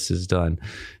after this is done.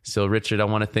 So Richard, I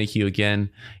want to thank you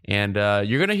again. And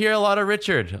you're going to hear a lot of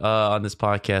Richard on this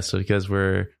podcast because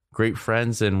we're great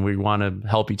friends and we want to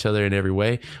help each other in every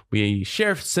way. We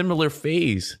share similar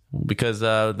phase because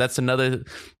that's another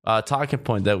talking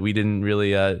point that we didn't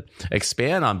really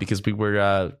expand on because we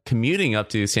were commuting up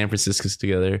to San Francisco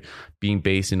together, being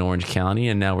based in Orange County,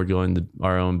 and now we're going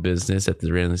our own business at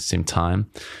the same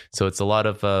time. So it's a lot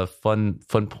of fun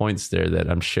points there that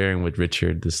I'm sharing with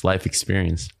Richard, this life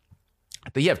experience.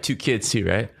 But you have 2 kids too,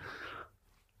 right?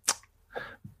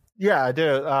 Yeah, I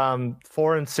do.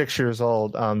 4 and 6 years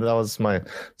old. That was my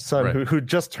son who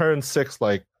just turned 6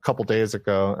 like a couple days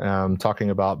ago.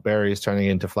 Talking about berries turning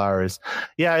into flowers.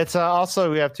 Yeah, it's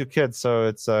also we have 2 kids, so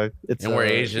it's and we're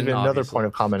Asian. Another point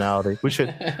of commonality. We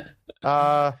should.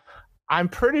 I'm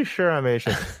pretty sure I'm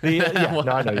Asian.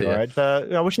 I know you're right.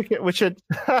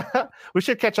 We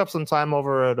should catch up sometime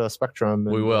over at Spectrum.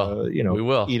 And, we will. We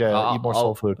will eat more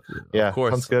soul food. Yeah, of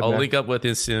course. Good, I'll link up with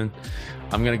you soon.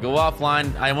 I'm gonna go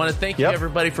offline. I want to thank you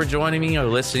everybody for joining me or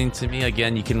listening to me.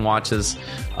 Again, you can watch this,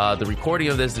 the recording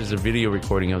of this. There's a video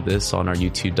recording of this on our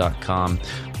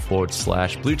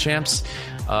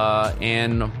youtube.com/BlueChamps,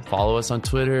 and follow us on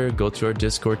Twitter. Go to our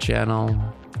Discord channel,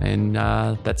 and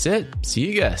that's it. See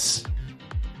you guys.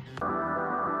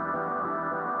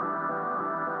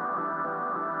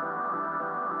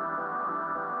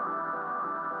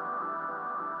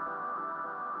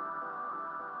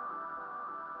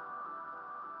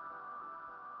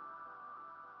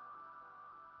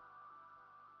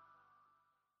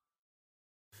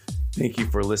 Thank you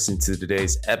for listening to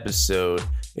today's episode.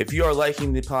 If you are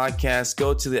liking the podcast,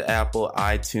 go to the Apple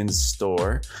iTunes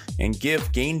store and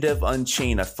give Game Dev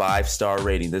Unchained a 5-star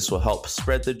rating. This will help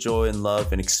spread the joy and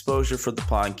love and exposure for the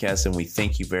podcast, and we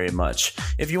thank you very much.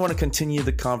 If you want to continue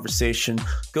the conversation,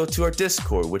 go to our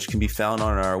Discord, which can be found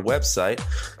on our website,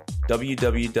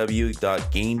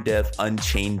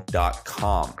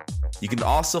 www.gamedevunchained.com. You can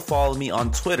also follow me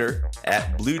on Twitter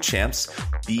at BlueChamps,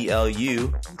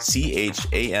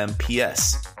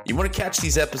 BlueChamps. You want to catch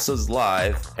these episodes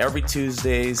live every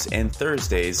Tuesdays and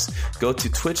Thursdays, go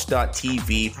to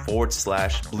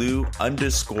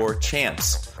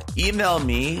twitch.tv/blue_champs. Email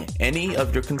me any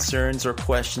of your concerns or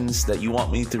questions that you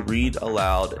want me to read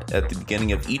aloud at the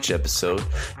beginning of each episode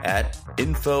at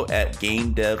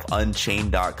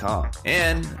info@gamedevunchained.com.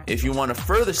 And if you want to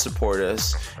further support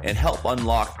us and help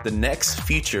unlock the next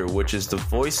feature, which is the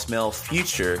voicemail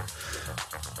feature,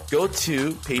 go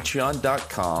to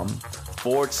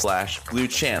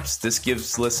patreon.com/BlueChamps. This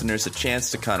gives listeners a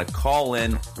chance to kind of call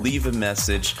in, leave a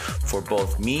message for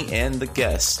both me and the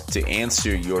guests to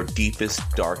answer your deepest,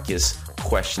 darkest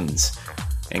questions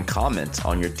and comment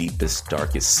on your deepest,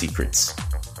 darkest secrets.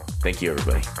 Thank you,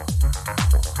 everybody.